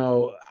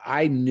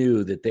 I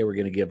knew that they were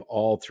going to give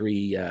all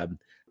three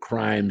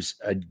crimes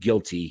a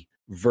guilty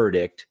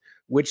verdict,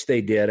 which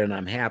they did. And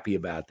I'm happy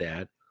about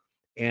that.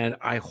 And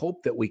I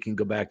hope that we can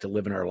go back to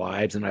living our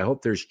lives. And I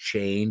hope there's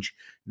change.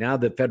 Now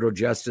the Federal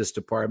Justice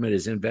Department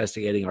is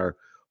investigating our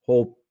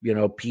whole,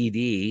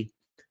 PD,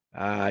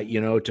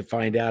 to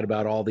find out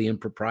about all the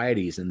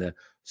improprieties and the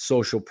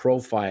social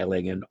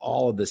profiling and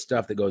all of the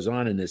stuff that goes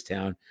on in this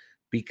town,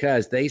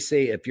 because they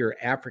say if you're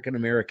African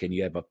American,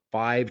 you have a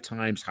 5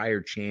 times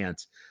higher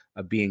chance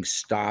of being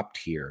stopped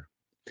here.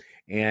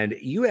 And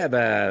you have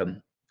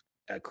a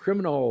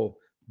criminal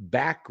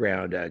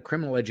background,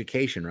 criminal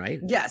education, right?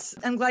 Yes.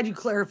 I'm glad you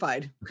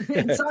clarified.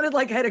 It sounded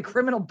like I had a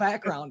criminal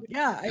background.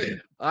 Yeah.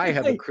 I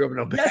have a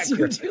criminal background.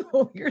 Yes, you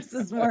do. Yours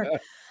is more.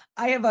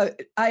 I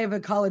have a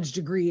college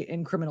degree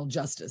in criminal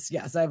justice.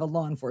 Yes, I have a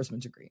law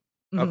enforcement degree.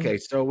 Mm-hmm. Okay,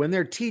 so when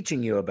they're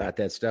teaching you about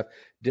that stuff,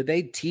 do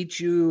they teach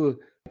you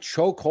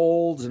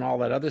chokeholds and all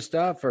that other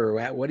stuff, or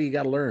what do you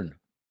got to learn?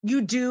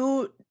 You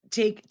do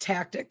take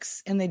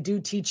tactics, and they do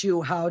teach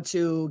you how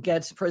to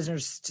get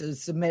prisoners to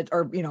submit,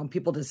 or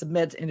people to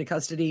submit into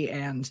custody,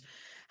 and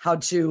how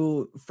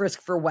to frisk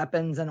for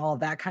weapons and all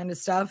that kind of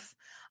stuff.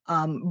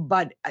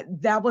 But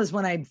that was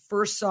when I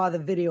first saw the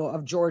video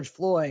of George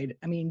Floyd.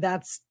 I mean,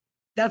 that's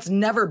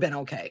never been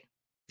okay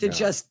to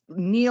just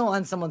kneel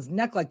on someone's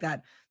neck like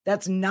that.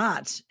 That's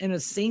not in a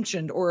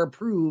sanctioned or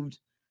approved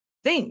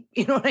thing.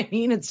 You know what I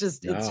mean? It's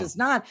just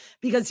not,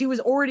 because he was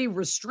already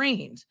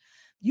restrained.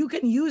 You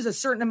can use a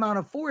certain amount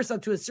of force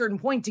up to a certain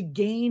point to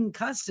gain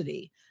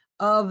custody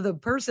of the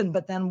person.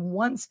 But then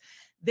once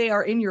they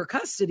are in your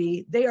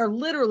custody, they are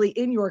literally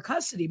in your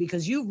custody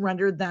because you've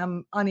rendered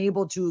them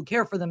unable to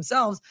care for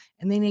themselves,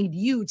 and they need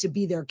you to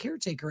be their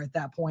caretaker at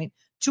that point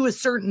to a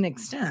certain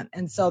extent.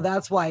 And so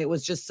that's why it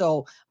was just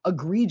so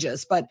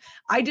egregious. But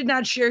I did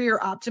not share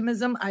your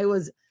optimism. I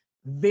was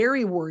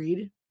very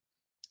worried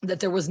that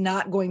there was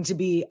not going to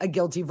be a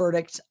guilty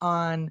verdict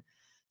on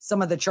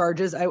some of the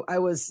charges. I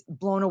was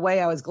blown away.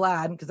 I was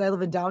glad because I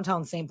live in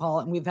downtown St. Paul,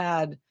 and we've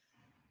had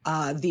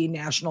the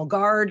National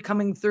Guard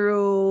coming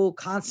through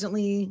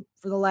constantly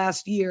for the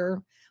last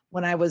year.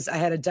 When I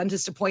had a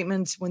dentist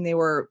appointment when they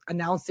were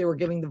announced they were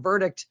giving the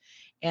verdict,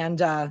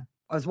 and I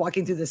was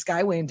walking through the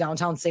Skyway in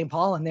downtown St.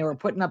 Paul, and they were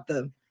putting up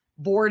the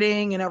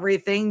boarding and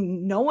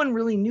everything. No one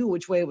really knew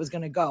which way it was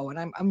going to go, and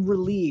I'm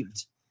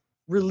relieved.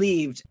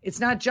 It's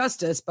not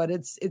justice, but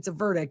it's a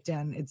verdict,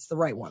 and it's the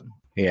right one.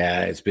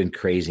 Yeah, it's been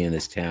crazy in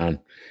this town.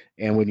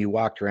 And when you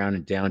walked around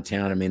in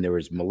downtown, I mean, there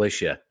was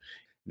militia,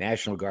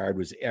 National Guard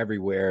was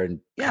everywhere, and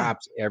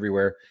cops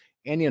everywhere.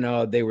 And,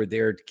 they were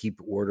there to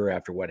keep order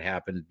after what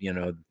happened,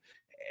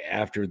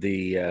 after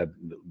the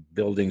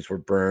buildings were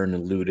burned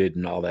and looted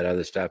and all that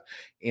other stuff,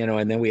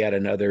 and then we had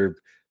another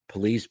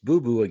police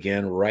boo-boo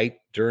again right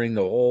during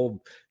the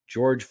whole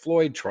George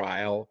Floyd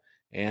trial.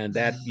 And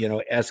that,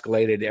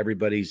 escalated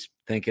everybody's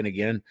thinking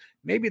again.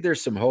 Maybe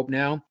there's some hope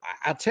now.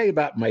 I'll tell you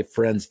about my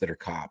friends that are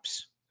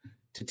cops.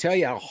 To tell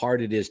you how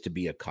hard it is to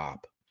be a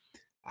cop.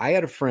 I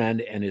had a friend,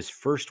 and his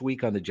first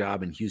week on the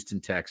job in Houston,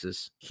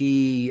 Texas,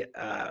 he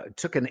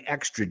took an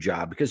extra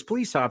job because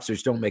police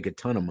officers don't make a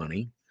ton of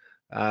money.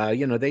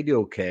 They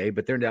do okay,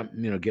 but they're not,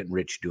 getting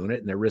rich doing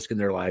it, and they're risking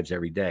their lives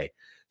every day.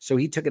 So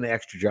he took an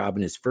extra job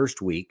in his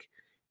first week,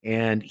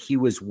 and he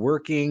was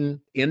working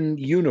in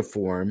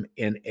uniform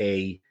in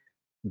a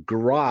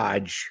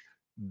garage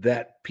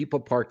that people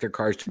parked their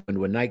cars to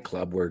into a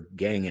nightclub where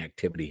gang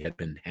activity had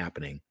been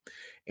happening.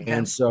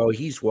 And so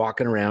he's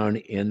walking around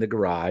in the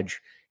garage,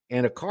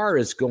 and a car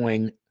is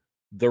going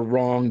the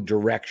wrong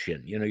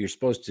direction. You're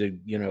supposed to,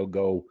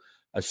 go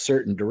a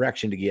certain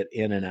direction to get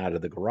in and out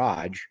of the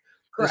garage.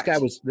 Correct.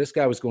 This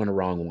guy was going the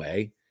wrong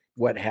way.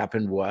 What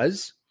happened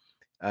was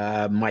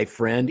my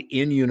friend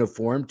in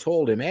uniform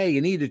told him, "Hey,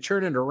 you need to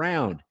turn it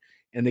around."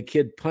 And the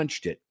kid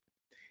punched it.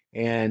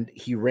 And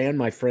he ran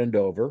my friend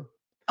over.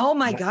 Oh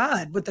my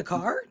God, with the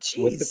car?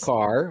 Jeez. With the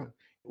car.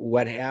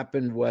 What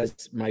happened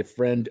was my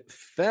friend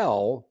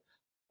fell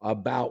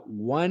about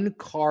one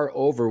car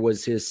over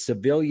was his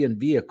civilian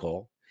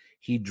vehicle.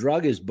 He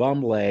drug his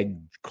bum leg,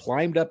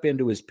 climbed up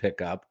into his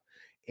pickup,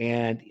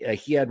 and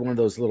he had one of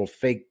those little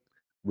fake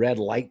red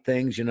light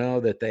things,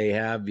 that they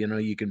have,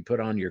 you can put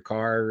on your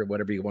car or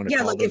whatever you want to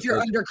call it. Yeah, like if you're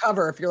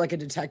undercover, if you're like a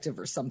detective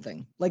or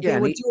something, like they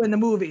would do in the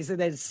movies, and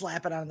they'd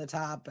slap it on the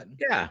top. And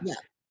yeah.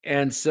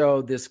 And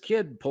so this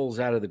kid pulls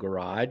out of the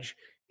garage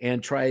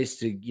and tries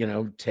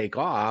to, take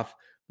off.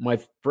 My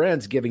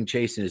friend's giving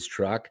chase in his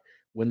truck.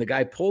 When the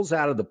guy pulls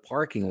out of the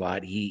parking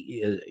lot,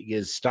 he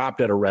is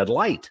stopped at a red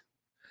light.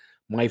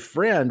 My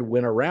friend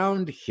went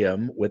around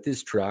him with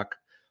his truck,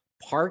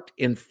 parked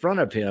in front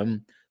of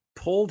him,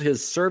 pulled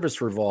his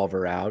service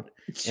revolver out,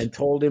 and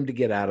told him to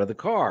get out of the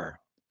car.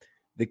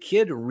 The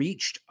kid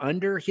reached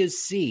under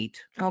his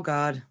seat. Oh,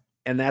 God.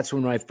 And that's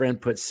when my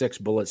friend put 6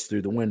 bullets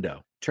through the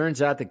window.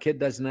 Turns out the kid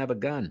doesn't have a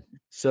gun.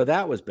 So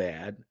that was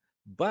bad.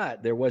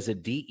 But there was a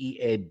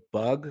DEA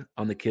bug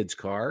on the kid's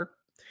car.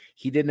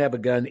 He didn't have a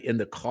gun in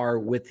the car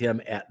with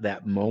him at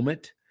that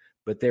moment,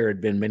 but there had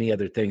been many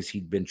other things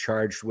he'd been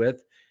charged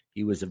with.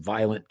 He was a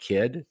violent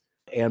kid.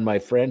 And my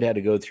friend had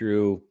to go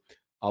through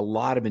a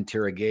lot of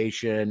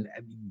interrogation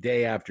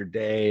day after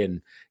day.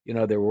 And,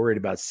 they were worried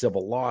about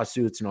civil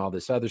lawsuits and all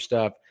this other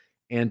stuff.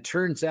 And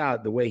turns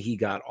out the way he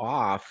got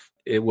off,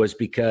 it was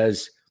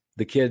because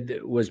the kid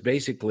was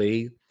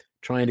basically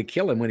trying to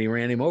kill him when he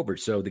ran him over.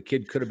 So the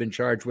kid could have been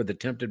charged with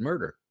attempted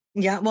murder.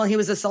 Yeah, well, he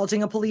was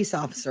assaulting a police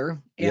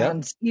officer.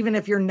 And even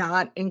if you're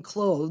not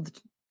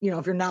enclosed,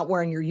 if you're not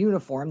wearing your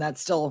uniform,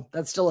 that's still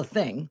a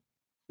thing.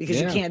 Because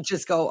you can't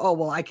just go, "Oh,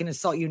 well, I can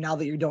assault you now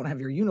that you don't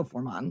have your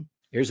uniform on."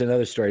 Here's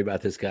another story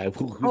about this guy.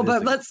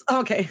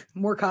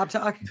 More cop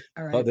talk.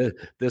 All right. Oh,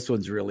 this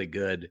one's really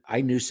good. I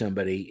knew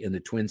somebody in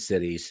the Twin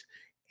Cities,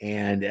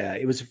 and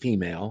it was a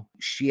female.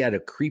 She had a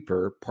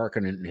creeper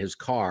parking in his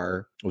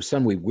car. It was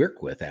someone we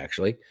work with,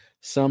 actually.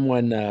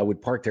 Someone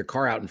would park their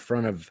car out in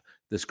front of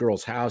this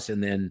girl's house,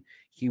 and then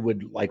he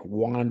would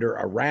wander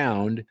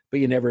around,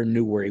 but you never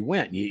knew where he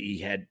went. He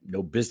had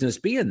no business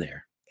being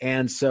there.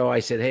 And so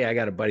I said, "Hey, I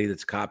got a buddy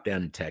that's a cop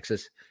down in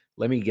Texas.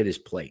 Let me get his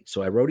plate."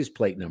 So I wrote his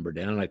plate number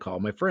down, and I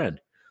called my friend.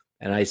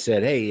 And I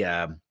said, "Hey,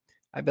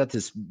 I've got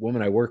this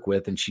woman I work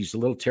with, and she's a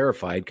little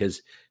terrified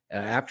because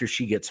after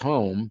she gets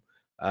home,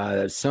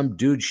 some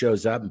dude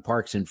shows up and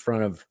parks in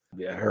front of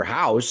her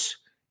house,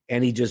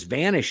 and he just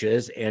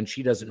vanishes, and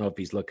she doesn't know if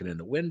he's looking in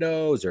the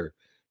windows or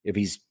if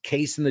he's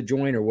casing the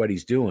joint or what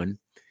he's doing.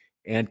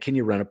 And can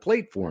you run a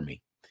plate for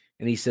me?"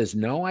 And he says,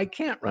 "No, I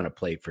can't run a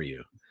plate for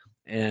you."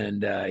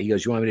 And he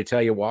goes, "You want me to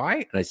tell you why?"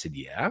 And I said,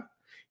 "Yeah."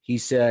 He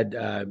said,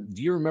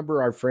 "Do you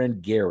remember our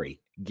friend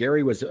Gary?"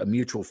 Gary was a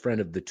mutual friend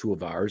of the two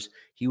of ours.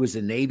 He was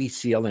a Navy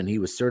SEAL, and he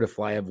was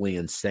certifiably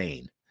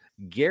insane.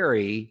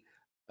 Gary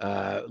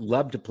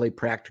loved to play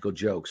practical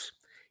jokes.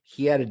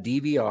 He had a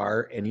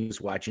DVR, and he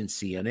was watching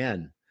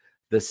CNN.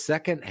 The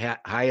second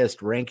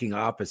highest ranking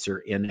officer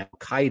in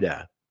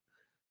Al-Qaeda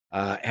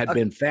had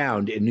been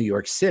found in New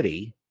York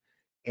City,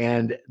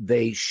 and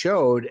they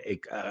showed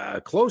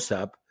a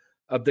close-up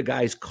of the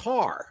guy's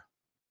car.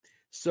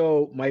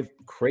 So my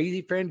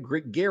crazy friend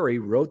Gary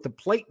wrote the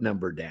plate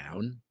number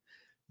down,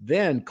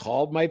 then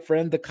called my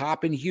friend, the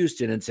cop in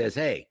Houston, and says,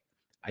 "Hey,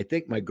 I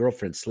think my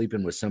girlfriend's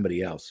sleeping with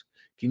somebody else.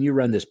 Can you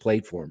run this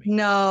plate for me?"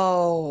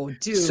 No,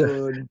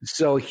 dude.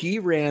 So he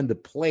ran the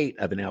plate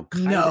of an Al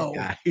Qaeda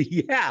guy.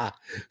 Yeah.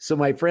 So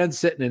my friend's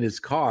sitting in his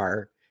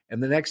car,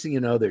 and the next thing you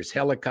know, there's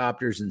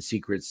helicopters and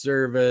Secret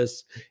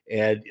Service,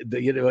 and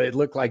it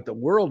looked like the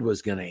world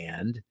was going to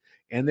end.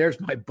 And there's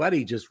my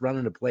buddy just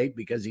running a plate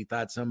because he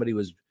thought somebody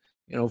was,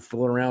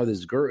 fooling around with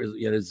his girl,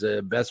 his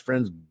best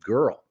friend's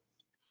girl.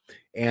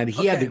 And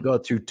he had to go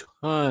through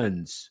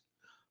tons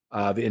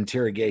of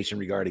interrogation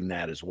regarding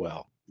that as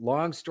well.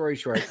 Long story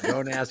short,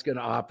 don't ask an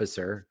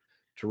officer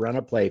to run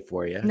a plate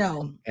for you.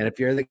 No. And if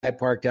you're the guy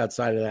parked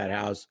outside of that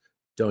house,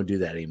 don't do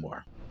that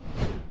anymore.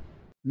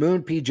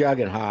 Moon, P. Jug,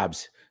 and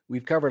Hobbs.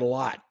 We've covered a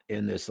lot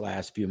in this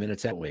last few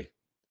minutes, haven't we?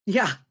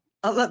 Yeah.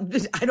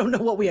 I don't know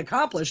what we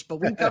accomplished, but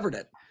we covered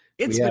it.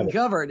 It's been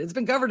covered. It's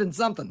been covered in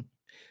something.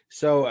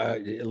 So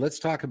let's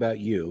talk about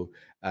you.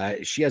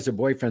 She has a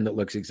boyfriend that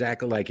looks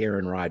exactly like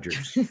Aaron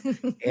Rodgers.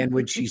 And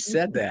when she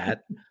said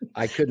that,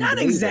 I couldn't Not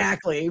believe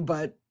exactly, it.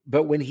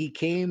 But when he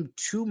came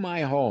to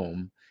my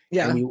home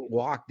and he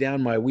walked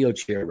down my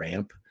wheelchair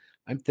ramp,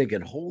 I'm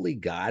thinking, holy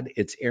God,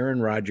 it's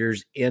Aaron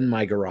Rodgers in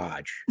my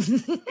garage.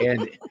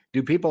 And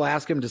do people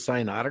ask him to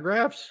sign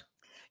autographs?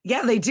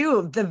 Yeah, they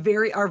do.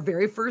 Our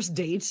very first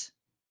date,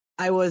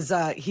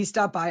 he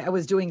stopped by. I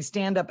was doing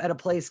stand-up at a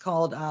place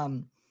called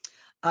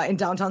in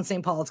downtown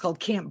St. Paul. It's called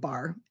Camp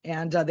Bar,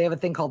 and they have a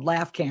thing called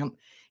Laugh Camp.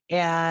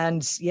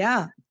 And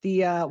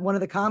the one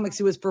of the comics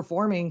who was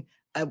performing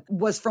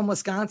was from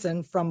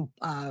Wisconsin, from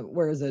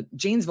where is it?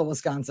 Janesville,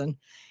 Wisconsin.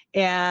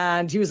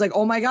 And he was like,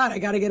 "Oh my God, I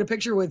got to get a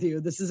picture with you.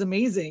 This is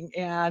amazing."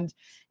 And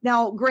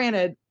now,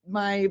 granted,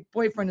 my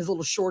boyfriend is a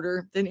little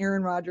shorter than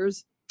Aaron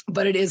Rodgers,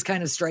 but it is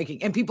kind of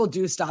striking. And people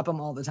do stop him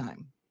all the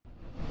time.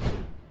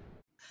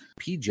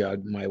 P.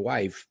 Jug, my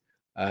wife,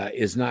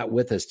 is not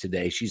with us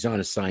today. She's on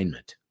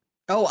assignment.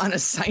 Oh, on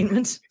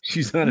assignment?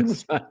 She's on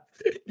assignment.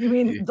 You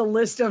mean the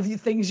list of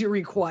things you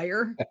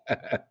require?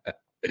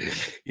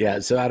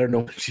 Yeah, so I don't know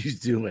what she's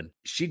doing.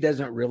 She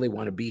doesn't really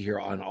want to be here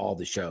on all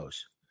the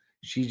shows.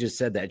 She just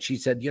said that. She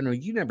said, you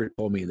never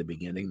told me in the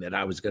beginning that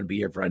I was going to be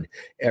here for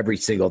every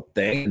single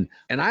thing.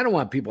 And I don't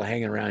want people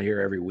hanging around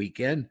here every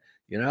weekend.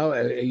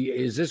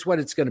 Is this what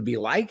it's going to be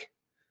like?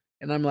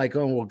 And I'm like,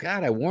 oh, well,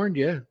 God, I warned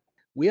you.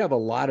 We have a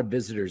lot of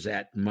visitors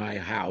at my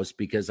house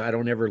because I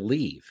don't ever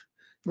leave.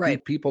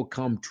 Right. People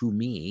come to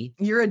me.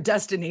 You're a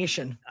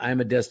destination. I'm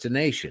a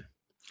destination.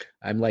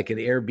 I'm like an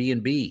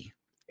Airbnb.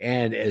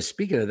 And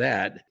speaking of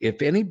that,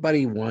 if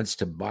anybody wants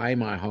to buy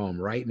my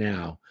home right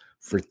now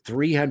for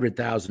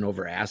 $300,000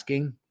 over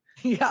asking.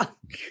 Yeah.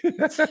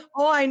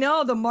 Oh, I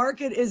know. The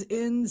market is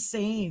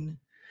insane.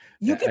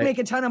 You can make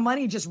a ton of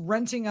money just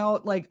renting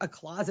out like a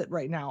closet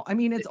right now. I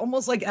mean, it's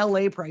almost like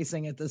LA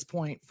pricing at this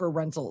point for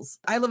rentals.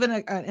 I live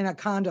in a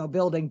condo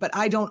building, but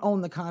I don't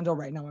own the condo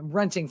right now. I'm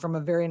renting from a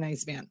very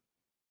nice man.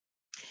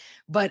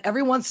 But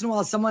every once in a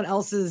while, someone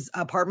else's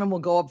apartment will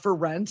go up for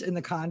rent in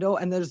the condo.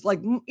 And there's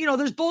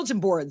there's bulletin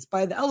boards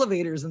by the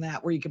elevators and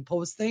that where you can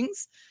post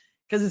things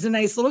because it's a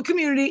nice little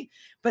community.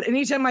 But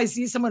anytime I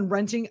see someone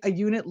renting a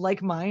unit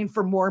like mine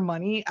for more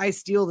money, I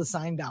steal the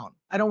sign down.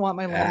 I don't want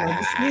my landlord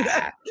to see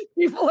that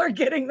people are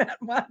getting that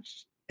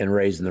much. And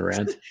raising the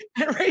rent.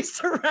 And raise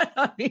the rent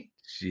on me.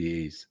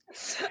 Jeez.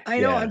 I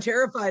know. I'm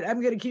terrified.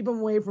 I'm going to keep him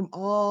away from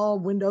all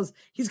windows.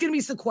 He's going to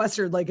be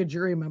sequestered like a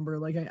jury member.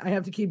 Like I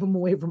have to keep him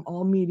away from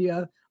all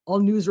media, all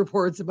news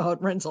reports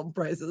about rental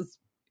prices.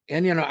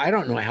 And, I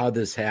don't know how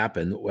this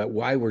happened,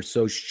 why we're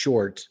so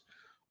short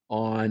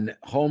on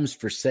homes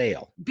for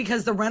sale.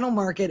 Because the rental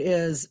market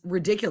is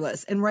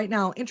ridiculous. And right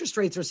now, interest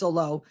rates are so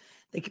low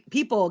that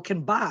people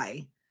can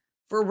buy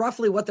for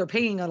roughly what they're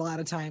paying a lot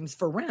of times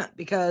for rent.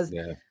 Because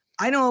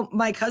I know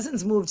my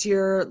cousins moved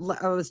here, it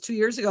was 2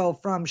 years ago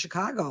from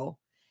Chicago.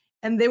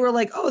 And they were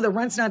like, "Oh, the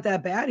rent's not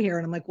that bad here."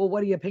 And I'm like, "Well,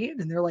 what are you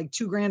paying?" And they're like,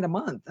 $2,000 a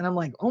month. And I'm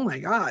like, "Oh my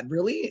God,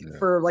 really?" Yeah.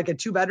 For like a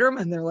 2-bedroom?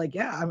 And they're like,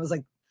 "Yeah." I was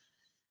like,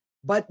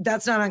 but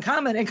that's not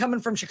uncommon. And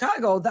coming from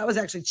Chicago, that was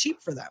actually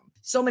cheap for them.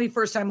 So many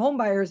first-time home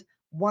buyers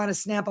want to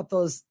snap up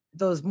those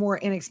more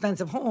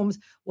inexpensive homes.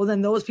 Well,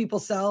 then those people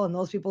sell and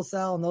those people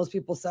sell and those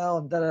people sell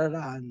and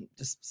and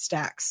just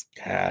stacks.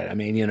 God, I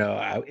mean,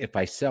 if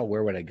I sell,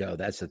 where would I go?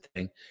 That's the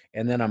thing.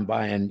 And then I'm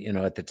buying,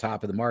 at the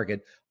top of the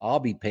market, I'll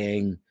be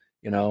paying,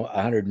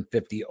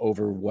 150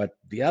 over what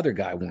the other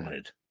guy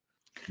wanted.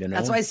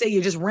 That's why I say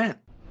you just rent.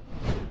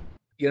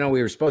 We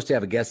were supposed to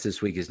have a guest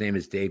this week. His name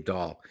is Dave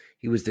Dahl.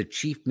 He was the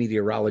chief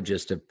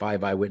meteorologist of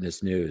 5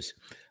 Eyewitness News.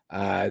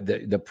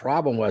 The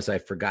problem was I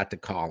forgot to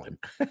call him.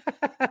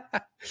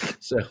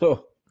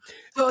 So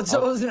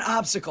it was an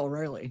obstacle,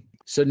 really.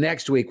 So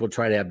next week we'll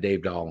try to have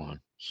Dave Dahl on.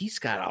 He's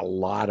got a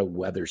lot of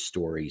weather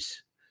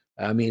stories.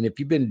 I mean, if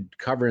you've been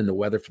covering the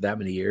weather for that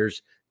many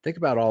years, think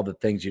about all the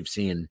things you've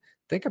seen.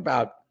 Think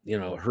about,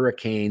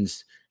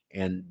 hurricanes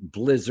and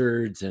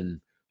blizzards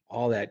and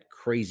all that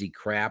crazy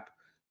crap.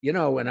 You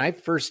know, when I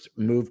first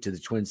moved to the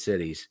Twin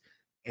Cities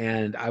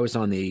and I was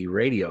on the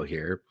radio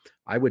here,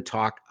 I would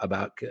talk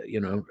about,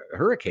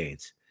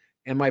 hurricanes.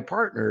 And my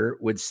partner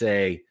would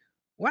say,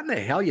 what in the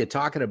hell are you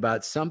talking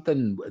about?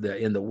 Something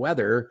in the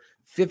weather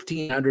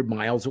 1,500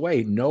 miles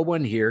away. No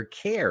one here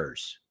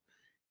cares.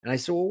 And I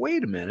said, well,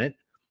 wait a minute.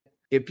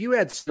 If you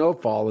had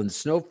snowfall and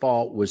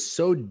snowfall was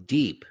so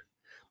deep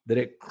that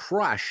it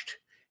crushed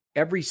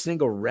every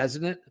single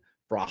resident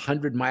for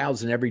 100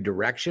 miles in every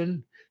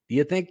direction, do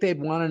you think they'd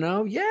want to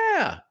know?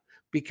 Yeah,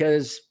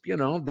 because,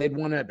 they'd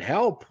want to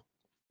help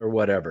or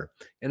whatever.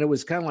 And it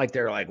was kind of like,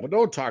 they're like, well,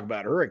 don't talk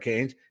about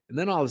hurricanes. And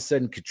then all of a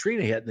sudden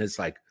Katrina hit and it's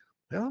like,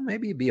 well,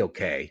 maybe it'd be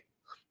okay.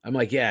 I'm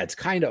like, yeah, it's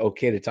kind of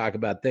okay to talk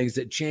about things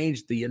that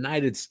changed the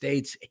United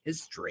States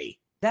history.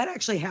 That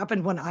actually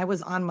happened when I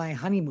was on my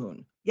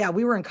honeymoon. Yeah,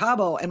 we were in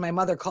Cabo and my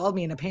mother called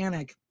me in a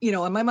panic.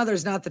 And my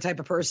mother's not the type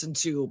of person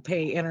to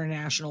pay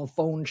international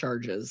phone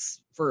charges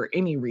for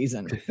any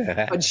reason.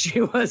 But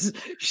she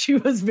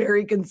was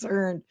very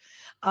concerned.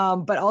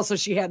 But also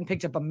she hadn't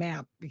picked up a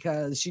map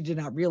because she did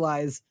not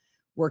realize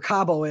where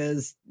Cabo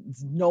is.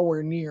 It's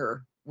nowhere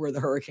near where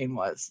the hurricane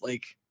was,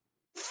 like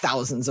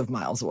thousands of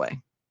miles away.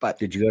 But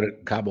did you go to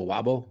Cabo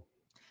Wabo?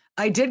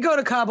 I did go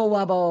to Cabo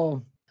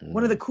Wabo.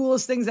 One of the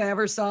coolest things I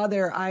ever saw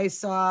there, I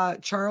saw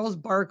Charles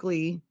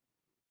Barkley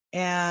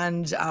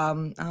and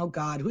oh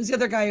God, who's the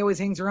other guy he always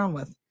hangs around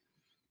with?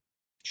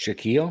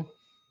 Shaquille?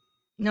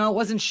 No, it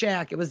wasn't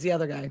Shaq. It was the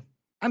other guy.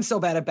 I'm so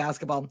bad at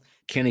basketball.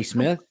 Kenny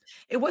Smith?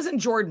 It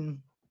wasn't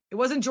Jordan. It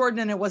wasn't Jordan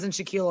and it wasn't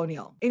Shaquille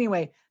O'Neal.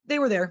 Anyway, they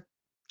were there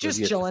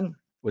just chilling.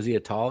 Was he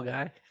a tall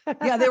guy?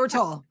 Yeah, they were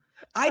tall.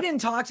 I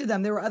didn't talk to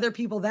them. There were other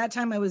people. That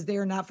time I was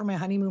there, not for my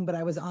honeymoon, but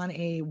I was on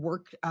a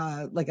work,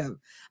 like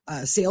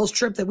a sales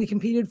trip that we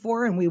competed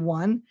for and we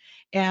won.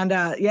 And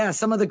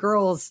some of the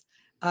girls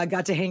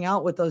got to hang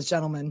out with those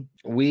gentlemen.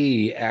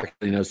 We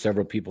actually know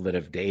several people that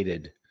have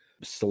dated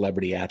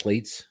celebrity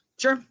athletes.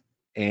 Sure.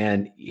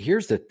 And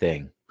here's the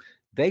thing.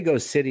 They go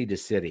city to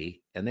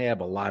city and they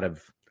have a lot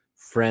of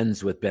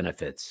friends with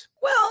benefits.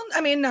 Well,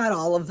 I mean, not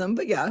all of them,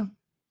 but yeah.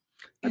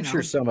 I'm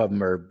sure some of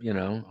them are,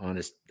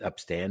 honest,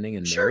 upstanding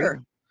and sure.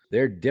 married.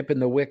 They're dipping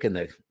the wick in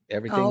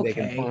everything they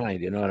can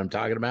find. You know what I'm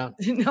talking about?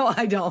 No,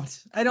 I don't.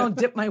 I don't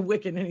dip my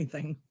wick in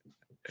anything.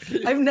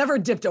 I've never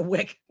dipped a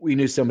wick. We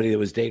knew somebody that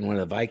was dating one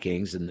of the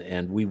Vikings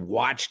and we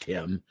watched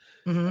him,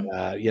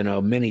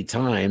 many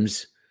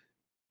times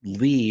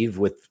leave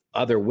with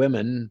other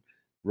women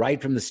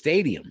right from the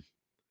stadium.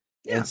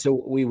 Yeah. And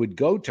so we would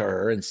go to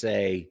her and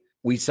say,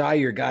 we saw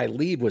your guy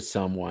leave with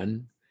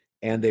someone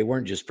and they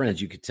weren't just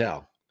friends. You could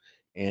tell.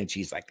 And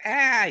she's like,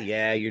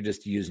 yeah, you're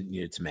just using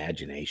its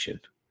imagination.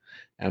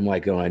 I'm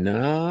like going,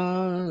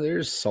 no,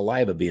 there's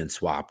saliva being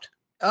swapped.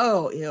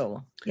 Oh,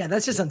 ew. Yeah,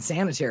 that's just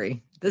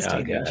unsanitary. This day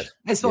and age.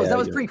 I suppose that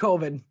was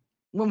pre-COVID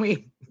when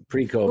we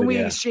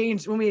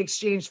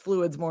exchanged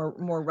fluids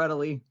more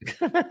readily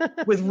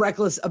with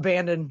reckless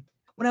abandon.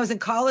 When I was in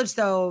college,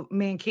 though,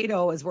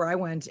 Mankato is where I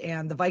went,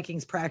 and the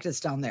Vikings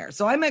practiced down there.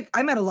 So I met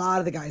a lot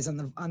of the guys on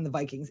the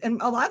Vikings,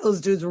 and a lot of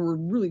those dudes were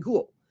really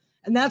cool.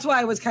 And that's why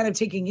I was kind of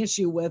taking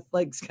issue with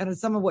like kind of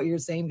some of what you're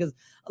saying, because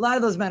a lot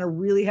of those men are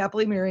really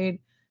happily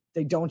married.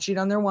 They don't cheat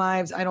on their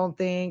wives. I don't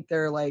think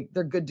they're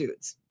good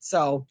dudes.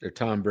 So they're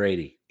Tom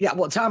Brady. Yeah.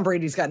 Well, Tom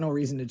Brady's got no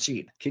reason to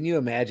cheat. Can you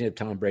imagine if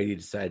Tom Brady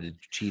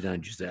decided to cheat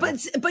on Giselle?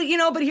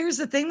 But here's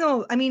the thing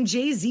though. I mean,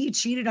 Jay-Z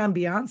cheated on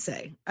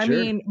Beyonce. I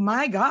mean,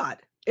 my God,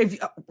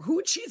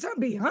 who cheats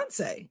on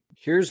Beyonce?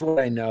 Here's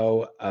what I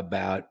know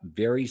about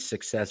very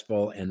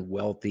successful and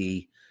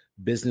wealthy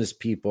business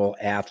people,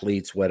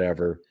 athletes,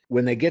 whatever.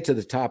 When they get to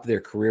the top of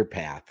their career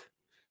path,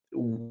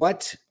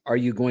 what are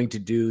you going to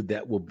do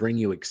that will bring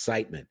you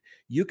excitement?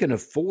 You can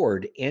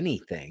afford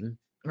anything,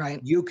 right?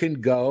 You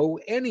can go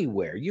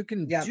anywhere. You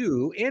can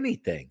do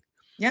anything.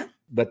 Yeah.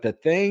 But the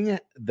thing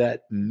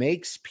that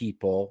makes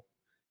people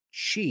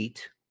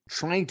cheat,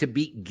 trying to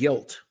beat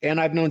guilt. And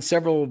I've known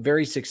several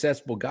very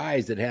successful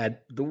guys that had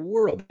the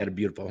world, had a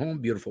beautiful home,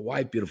 beautiful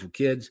wife, beautiful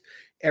kids.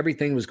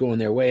 Everything was going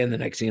their way. And the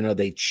next thing you know,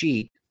 they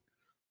cheat.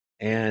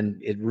 And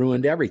it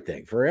ruined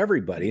everything for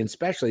everybody, and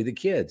especially the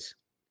kids.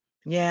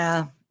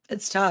 Yeah,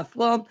 it's tough.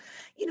 Well,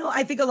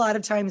 I think a lot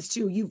of times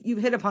too,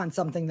 you've hit upon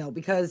something though,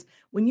 because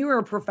when you're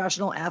a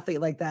professional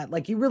athlete like that,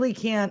 like you really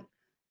can't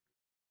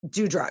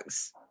do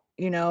drugs.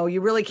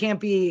 You really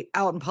can't be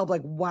out in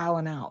public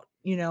wilding out.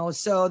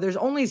 So there's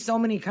only so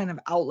many kind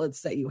of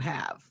outlets that you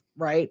have,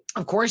 right?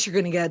 Of course, you're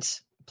going to get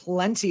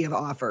plenty of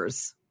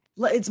offers.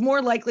 It's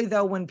more likely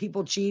though, when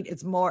people cheat,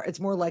 it's more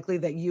likely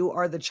that you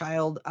are the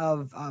child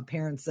of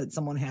parents that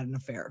someone had an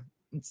affair.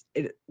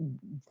 It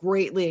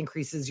greatly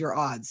increases your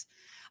odds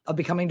of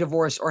becoming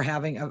divorced or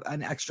having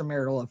an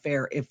extramarital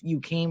affair if you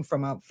came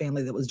from a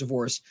family that was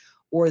divorced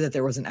or that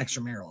there was an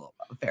extramarital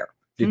affair.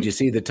 Did you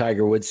see the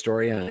Tiger Woods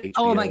story on HBO?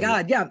 Oh my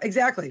God. Yeah,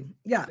 exactly.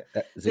 Yeah.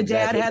 The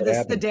dad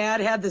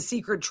had the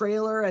secret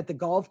trailer at the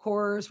golf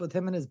course with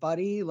him and his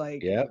buddy.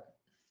 Like, yep.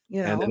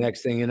 And the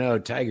next thing you know,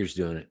 Tiger's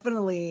doing it.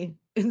 Definitely.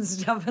 It's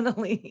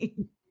definitely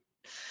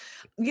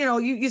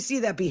you see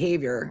that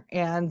behavior,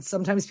 and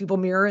sometimes people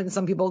mirror it and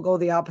some people go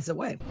the opposite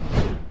way.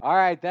 All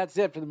right, that's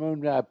it for the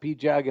Moon P.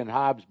 Jug and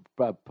Hobbs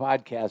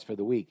podcast for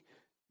the week.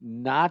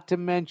 Not to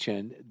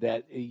mention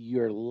that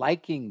you're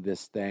liking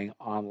this thing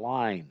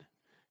online.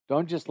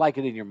 Don't just like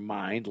it in your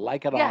mind,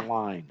 like it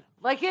online.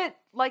 Like it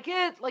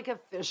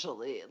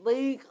officially.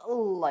 Like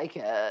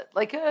it.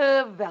 Like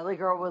a Valley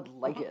Girl would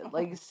like it.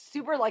 Like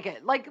super like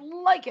it. Like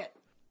it.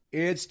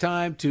 It's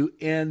time to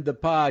end the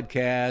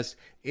podcast.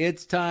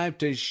 It's time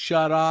to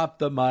shut off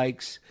the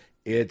mics.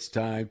 It's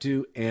time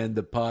to end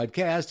the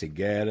podcast and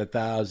get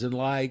 1,000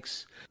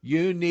 likes.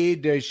 You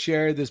need to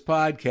share this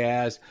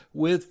podcast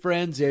with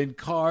friends in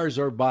cars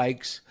or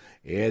bikes.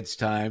 It's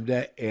time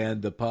to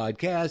end the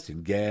podcast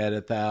and get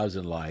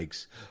 1,000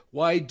 likes.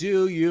 Why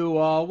do you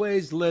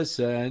always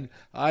listen?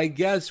 I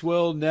guess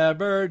we'll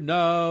never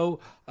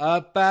know.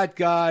 A fat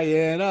guy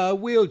in a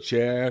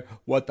wheelchair.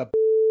 What the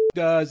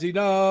does he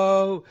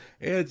know?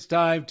 It's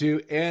time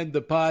to end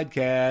the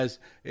podcast.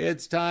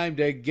 It's time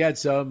to get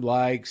some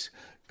likes.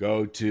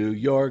 Go to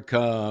your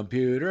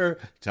computer,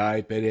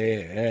 type it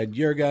in,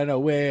 you're gonna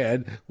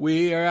win.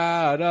 We are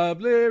out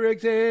of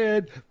lyrics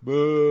in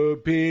Moon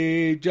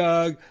P.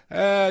 Jug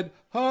and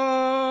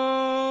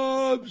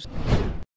Hobbs.